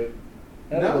could do it.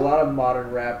 I think a lot of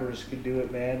modern rappers could do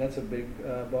it, man. That's a big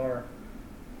bar.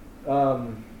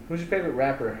 Who's your favorite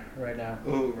rapper right now?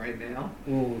 Ooh, right now?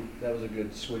 Ooh, that was a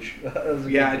good switch. That was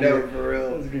a yeah, I good know, gear. for real.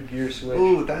 That was a good gear switch.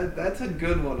 Ooh, that's a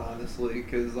good one, honestly,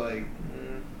 because, like,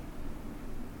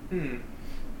 I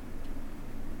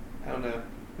don't know.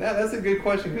 That's a good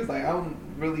question, because, like, I don't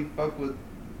really fuck with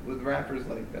rappers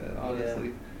like that,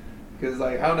 honestly. Because,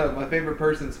 like, I don't know, my favorite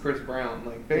person's Chris Brown.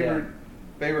 Like,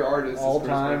 favorite artist all is Chris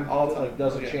time. Brown. All time. Like,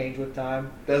 doesn't change with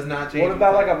time. Does not change. What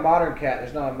about like a modern cat?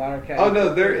 There's not a modern cat. Oh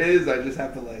no, there is. I just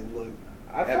have to like look.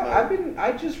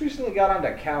 I just recently got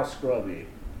onto Cal Scrubby.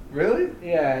 Really?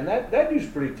 Yeah, and that dude's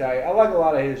pretty tight. I like a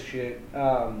lot of his shit.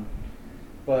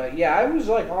 But yeah, I was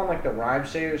like on like the Rhyme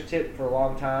Sayers tip for a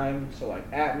long time. So like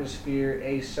Atmosphere,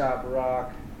 Aesop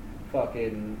Rock,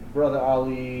 fucking Brother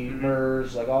Ali,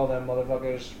 Murs, like all them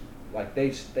motherfuckers. Like they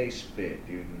spit,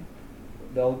 dude.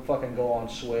 They'll fucking go on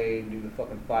Sway and do the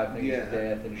fucking 5 Fingers of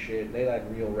Death and shit. They like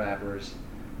real rappers.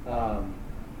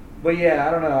 But yeah,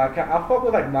 I don't know. I'll fuck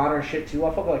with like modern shit too.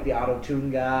 I'll fuck with like the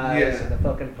auto-tune guys and the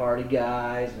fucking party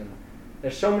guys. And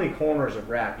there's so many corners of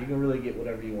rap. You can really get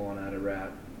whatever you want out of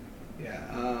rap.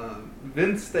 Yeah.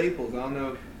 Vince Staples. I don't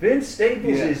know. Vince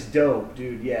Staples is dope,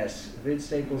 dude. Yes. Vince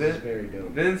Staples is very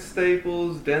dope. Vince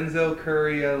Staples, Denzel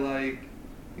Curry, I like.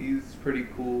 He's pretty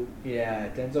cool. Yeah,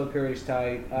 Denzel Curry's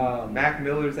tight. Mac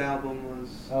Miller's album was.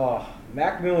 Oh,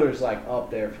 Mac Miller's like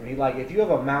up there for me. Like, if you have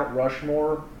a Mount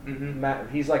Rushmore,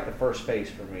 he's like the first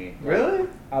face for me. Really?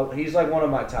 He's like one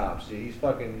of my tops, dude. He's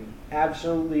fucking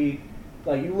absolutely.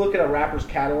 Like, you look at a rapper's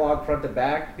catalog front to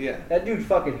back. Yeah. That dude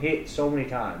fucking hit so many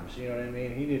times. You know what I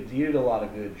mean? He did a lot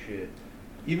of good shit.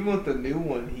 Even with the new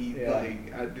one,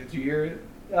 did you hear it?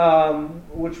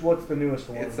 What's the newest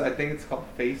one? I think it's called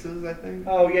Faces, I think.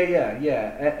 Oh,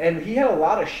 yeah. And he had a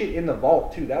lot of shit in the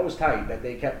vault, too. That was tight, that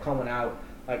they kept coming out.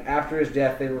 Like, after his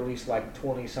death, they released, like,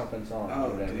 20-something songs. Oh, or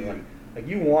whatever. dude. Like,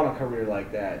 you want a career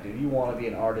like that, dude. You want to be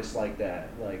an artist like that.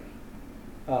 Like,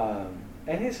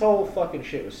 and his whole fucking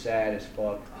shit was sad as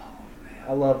fuck. Oh, man.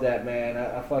 I love that, man.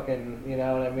 I fucking, you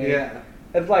know what I mean? Yeah.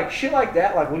 It's like shit like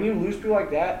that, like when you lose people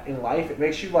like that in life, it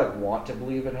makes you like want to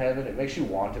believe in heaven. It makes you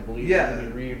want to believe that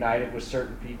you'll be reunited with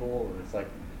certain people. And it's like,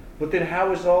 but then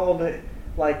how is all the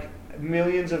like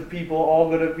millions of people all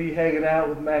gonna be hanging out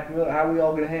with Mac Miller? How are we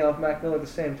all gonna hang out with Mac Miller at the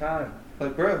same time?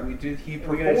 Like, bro, he performs.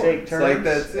 Are we gonna take turns? Like,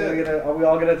 that's it. Are we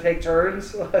all gonna take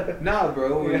turns? Nah,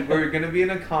 bro. We're gonna be in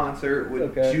a concert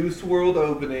with Juice WRLD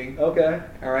opening. Okay.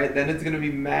 All right. Then it's gonna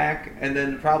be Mac, and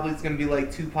then probably it's gonna be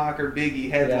like Tupac or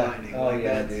Biggie headlining. Yeah. Oh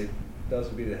yeah, dude. Those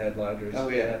would be the headliners. Oh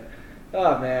yeah.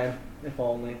 Oh man, if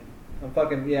only. I'm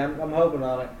hoping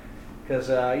on it. Because,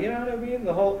 you know what I mean?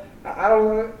 The whole,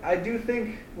 I do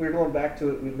think, we're going back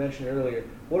to it we mentioned earlier,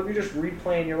 what if you're just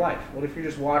replaying your life? What if you're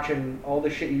just watching all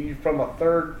this shit from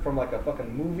like a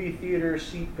fucking movie theater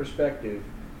seat perspective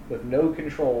with no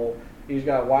control? You just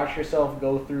gotta watch yourself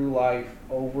go through life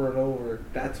over and over.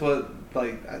 That's what,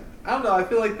 like, I don't know, I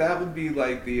feel like that would be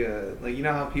like the, like, you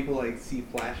know how people, like, see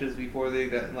flashes before they,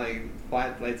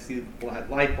 see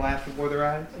light flash before their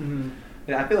eyes? Mm-hmm.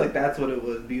 And I feel like that's what it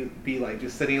would be like,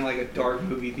 just sitting in like a dark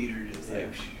movie theater, just like.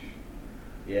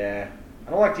 Yeah, I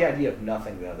don't like the idea of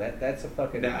nothing though. That's a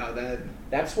fucking. No,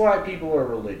 that's why people are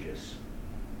religious.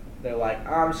 They're like,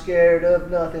 I'm scared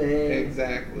of nothing.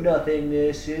 Exactly.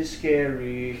 Nothingness is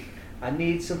scary. I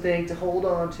need something to hold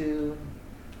on to,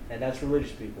 and that's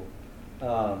religious people.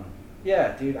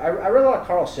 Yeah, dude, I read a lot of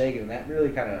Carl Sagan, and that really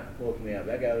kind of woke me up.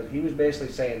 That guy he was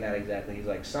basically saying that exactly. He's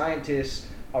like, scientists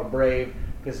are brave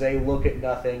because they look at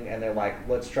nothing and they're like,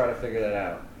 let's try to figure that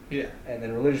out. Yeah. And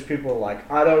then religious people are like,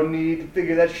 I don't need to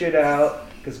figure that shit out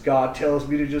because God tells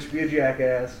me to just be a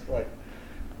jackass. Like,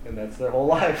 and that's their whole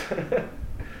life.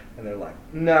 And they're like,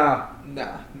 nah.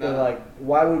 They're like,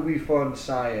 why would we fund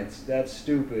science? That's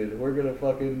stupid. We're gonna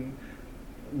fucking.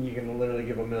 You can literally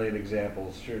give a million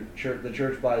examples. The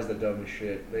church buys the dumbest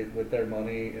shit. With their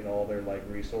money and all their like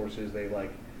resources,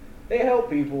 they help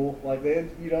people, like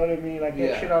you know what I mean. I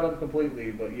get shit on them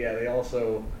completely, but yeah, they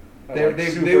also they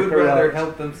would rather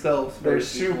help themselves. They're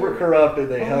super corrupted.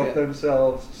 They help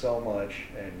themselves so much,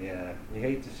 and yeah, you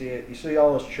hate to see it. You see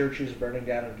all those churches burning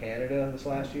down in Canada this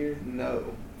last year? No,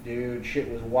 dude, shit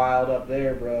was wild up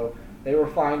there, bro. They were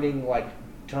finding like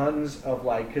tons of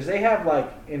like, because they have like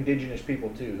indigenous people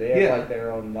too. They have like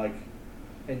their own like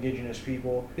indigenous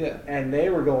people. Yeah. And they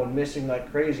were going missing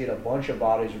like crazy, and a bunch of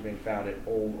bodies were being found at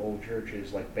old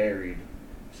churches, like buried.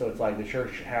 So it's like the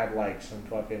church had like some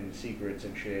fucking secrets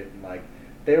and shit, and like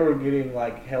they were getting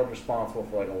like held responsible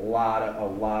for like a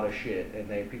lot of shit,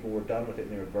 and people were done with it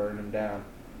and they were burning them down.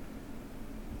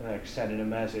 And like sending a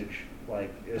message,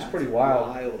 like it's pretty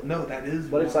wild. No, that is.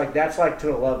 But it's like that's like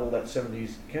to a level that some of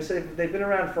these, because they've been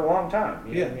around for a long time.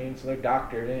 You know what I mean? So they're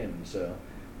doctored in. So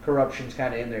corruption's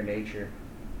kind of in their nature.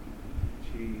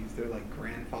 Jeez, they're like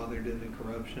grandfathered into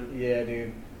corruption. Yeah,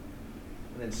 dude.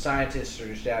 And then scientists are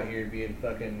just out here being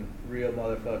fucking real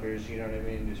motherfuckers, you know what I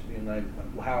mean? Just being like,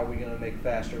 how are we going to make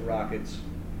faster rockets?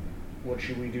 What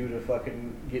should we do to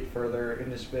fucking get further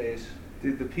into space?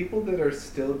 Dude, the people that are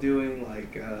still doing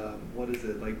like, what is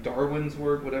it, like Darwin's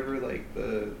work, whatever, like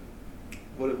the,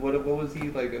 what was he,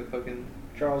 like a fucking...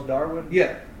 Charles Darwin?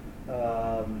 Yeah.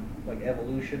 Like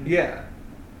evolution? Yeah.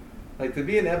 Like to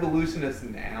be an evolutionist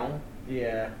now?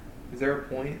 Yeah. Is there a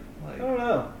point? Like, I don't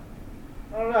know.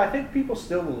 I think people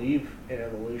still believe in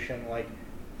evolution, like,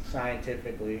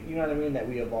 scientifically. You know what I mean? That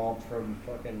we evolved from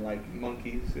fucking, like...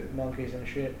 monkeys and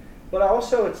shit. But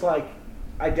also, it's like,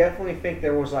 I definitely think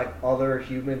there was, like, other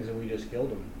humans and we just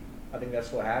killed them. I think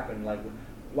that's what happened.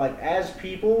 Like as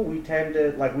people, we tend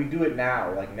to... Like, we do it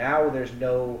now. Like, now there's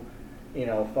no,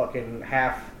 fucking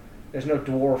there's no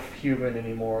dwarf human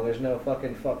anymore. There's no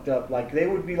fucking fucked up... Like, they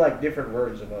would be, like, different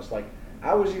versions of us. Like,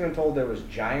 I was even told there was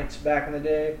giants back in the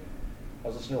day. I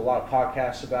was listening to a lot of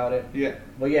podcasts about it. Yeah.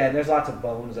 But yeah, and there's lots of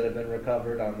bones that have been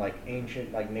recovered on like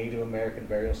ancient, like Native American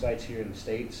burial sites here in the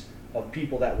States of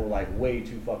people that were like way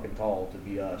too fucking tall to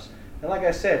be us. And like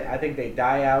I said, I think they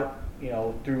die out,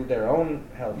 through their own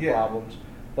health problems.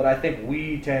 But I think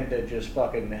we tend to just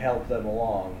fucking help them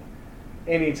along.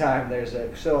 Anytime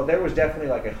so there was definitely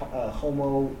like a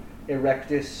Homo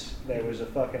erectus, there was a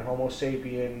fucking Homo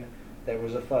sapien, there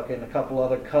was a couple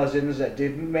other cousins that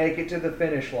didn't make it to the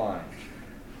finish line.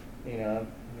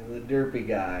 The derpy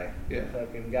guy. Yeah. The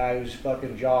fucking guy whose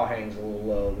fucking jaw hangs a little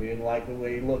low. We didn't like the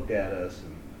way he looked at us.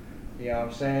 And, you know what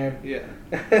I'm saying?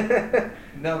 Yeah.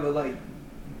 No, but like,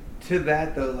 to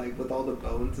that though, like with all the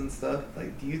bones and stuff,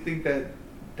 like, do you think that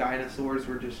dinosaurs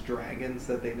were just dragons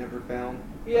that they never found?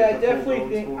 Yeah, like, I definitely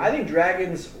think. I think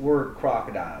dragons were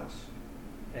crocodiles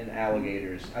and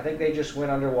alligators. I think they just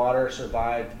went underwater,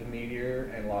 survived the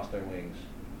meteor, and lost their wings.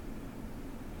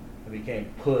 They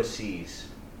became pussies.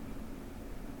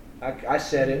 I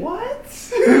said it. What?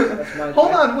 That's my,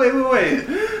 Hold on, wait.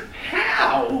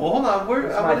 How? Hold on,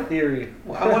 That's my theory.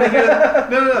 I want to hear.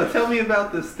 No. Tell me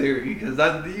about this theory, because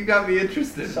you got me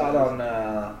interested. I saw it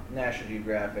on National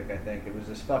Geographic. I think it was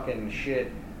this fucking shit.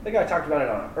 I think I talked about it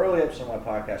on an early episode of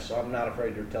my podcast, so I'm not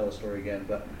afraid to tell the story again.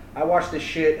 But I watched this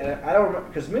shit, and I don't remember,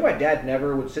 because me and my dad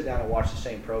never would sit down and watch the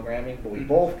same programming, but we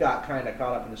both got kind of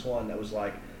caught up in this one that was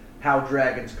like how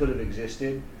dragons could have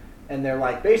existed. And they're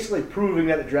like basically proving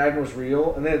that the dragon was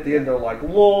real, and then at the end they're like,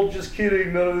 "Lol, just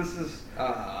kidding. None of this is."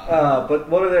 But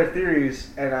one of their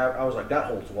theories, and I was like, "That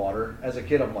holds water." As a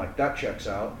kid, I'm like, "That checks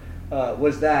out."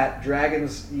 Was that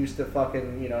dragons used to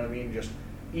fucking, just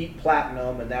eat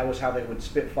platinum, and that was how they would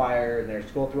spit fire, and they're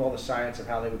going through all the science of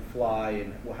how they would fly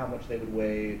and how much they would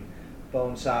weigh, and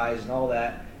bone size, and all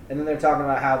that. And then they're talking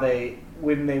about how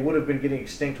when they would have been getting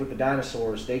extinct with the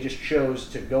dinosaurs, they just chose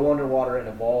to go underwater and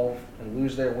evolve and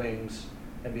lose their wings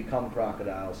and become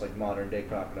crocodiles, like modern day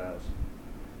crocodiles.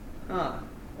 Huh.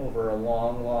 Over a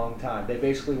long, long time. They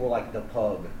basically were like the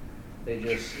pug.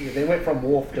 They went from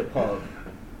wolf to pug.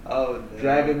 Oh, damn.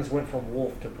 Dragons went from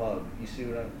wolf to pug. You see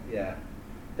what yeah.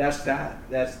 That's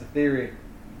the theory.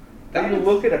 You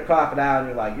look at a crocodile and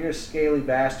you're like, you're a scaly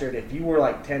bastard. If you were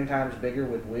like 10 times bigger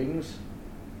with wings,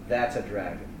 that's a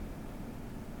dragon.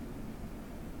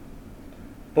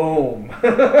 Boom.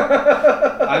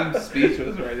 I'm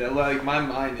speechless right now. Like, my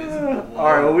mind is blown.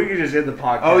 Alright, well, we can just end the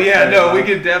podcast. Oh, yeah, no, we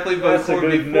could definitely... That's a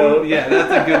good note. Yeah,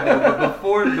 that's a good note.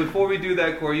 But before we do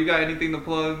that, Corey, you got anything to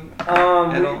plug?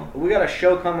 We got a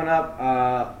show coming up.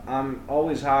 I'm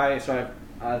always high, so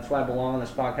that's why I belong on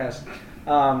this podcast.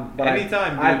 But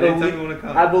anytime you want to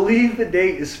come. I believe the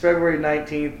date is February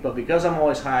 19th, but because I'm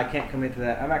always high, I can't commit to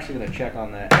that. I'm actually going to check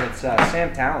on that. It's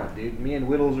Sam Talent, dude. Me and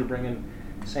Whittles are bringing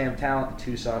Sam Talent to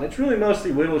Tucson. It's really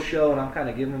mostly Whittles' show, and I'm kind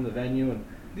of giving him the venue and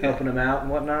helping him out and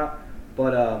whatnot.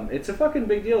 But it's a fucking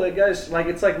big deal. That guy's like,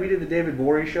 it's like we did the David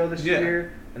Bory show this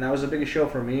year, and that was the biggest show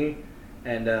for me.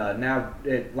 And now,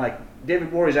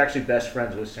 David Bory's actually best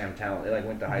friends with Sam Talent. They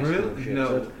went to high school and shit.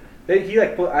 No. So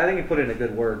I think he put in a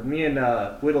good word. Me and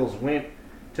Whittles went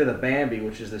to the Bambi,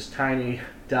 which is this tiny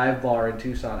dive bar in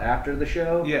Tucson after the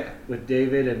show. Yeah. With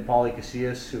David and Paulie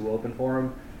Casillas, who opened for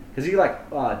him. because he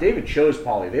David chose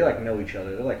Paulie. They know each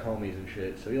other. They're homies and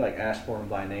shit. So he asked for him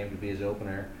by name to be his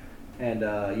opener. And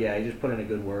he just put in a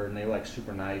good word, and they were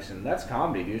super nice. And that's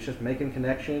comedy, dude. It's just making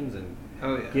connections and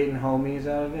getting homies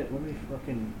out of it. Let me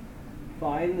fucking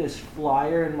find this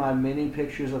flyer in my mini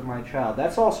pictures of my child.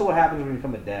 That's also what happens when you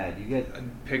become a dad. You get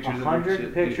pictures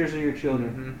 100 pictures of your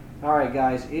children. Mm-hmm. All right,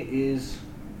 guys, it is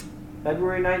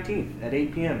February 19th at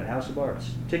 8 p.m. at House of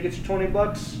Arts. Tickets are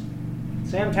 $20.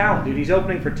 Sam Talent, dude. He's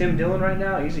opening for Tim Dillon right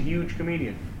now. He's a huge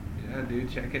comedian. Yeah, dude,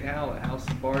 check it out. House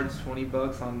of Arts,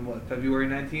 $20 on February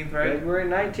 19th, right? February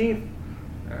 19th.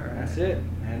 All right. That's it.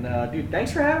 And dude,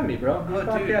 thanks for having me, bro. This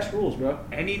podcast rules, bro.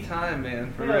 Anytime,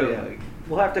 man. For real. Yeah.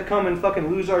 We'll have to come and fucking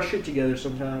lose our shit together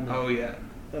sometime. Oh yeah.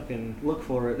 Fucking look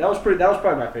for it. That was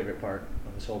probably my favorite part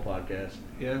of this whole podcast.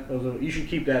 Yeah. You should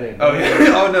keep that in. Oh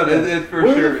yeah. Oh no, that's for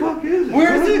Where sure. The fuck is it?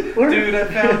 Where is it? Dude, I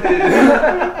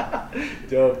found it.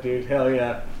 Dope, dude. Hell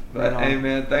yeah. But hey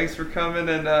man, thanks for coming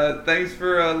and thanks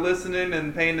for listening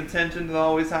and paying attention to the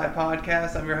Always High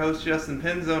podcast. I'm your host Justin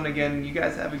Penzone again. You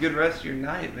guys have a good rest of your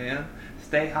night, man.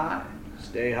 Stay high.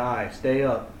 Stay high. Stay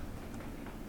up.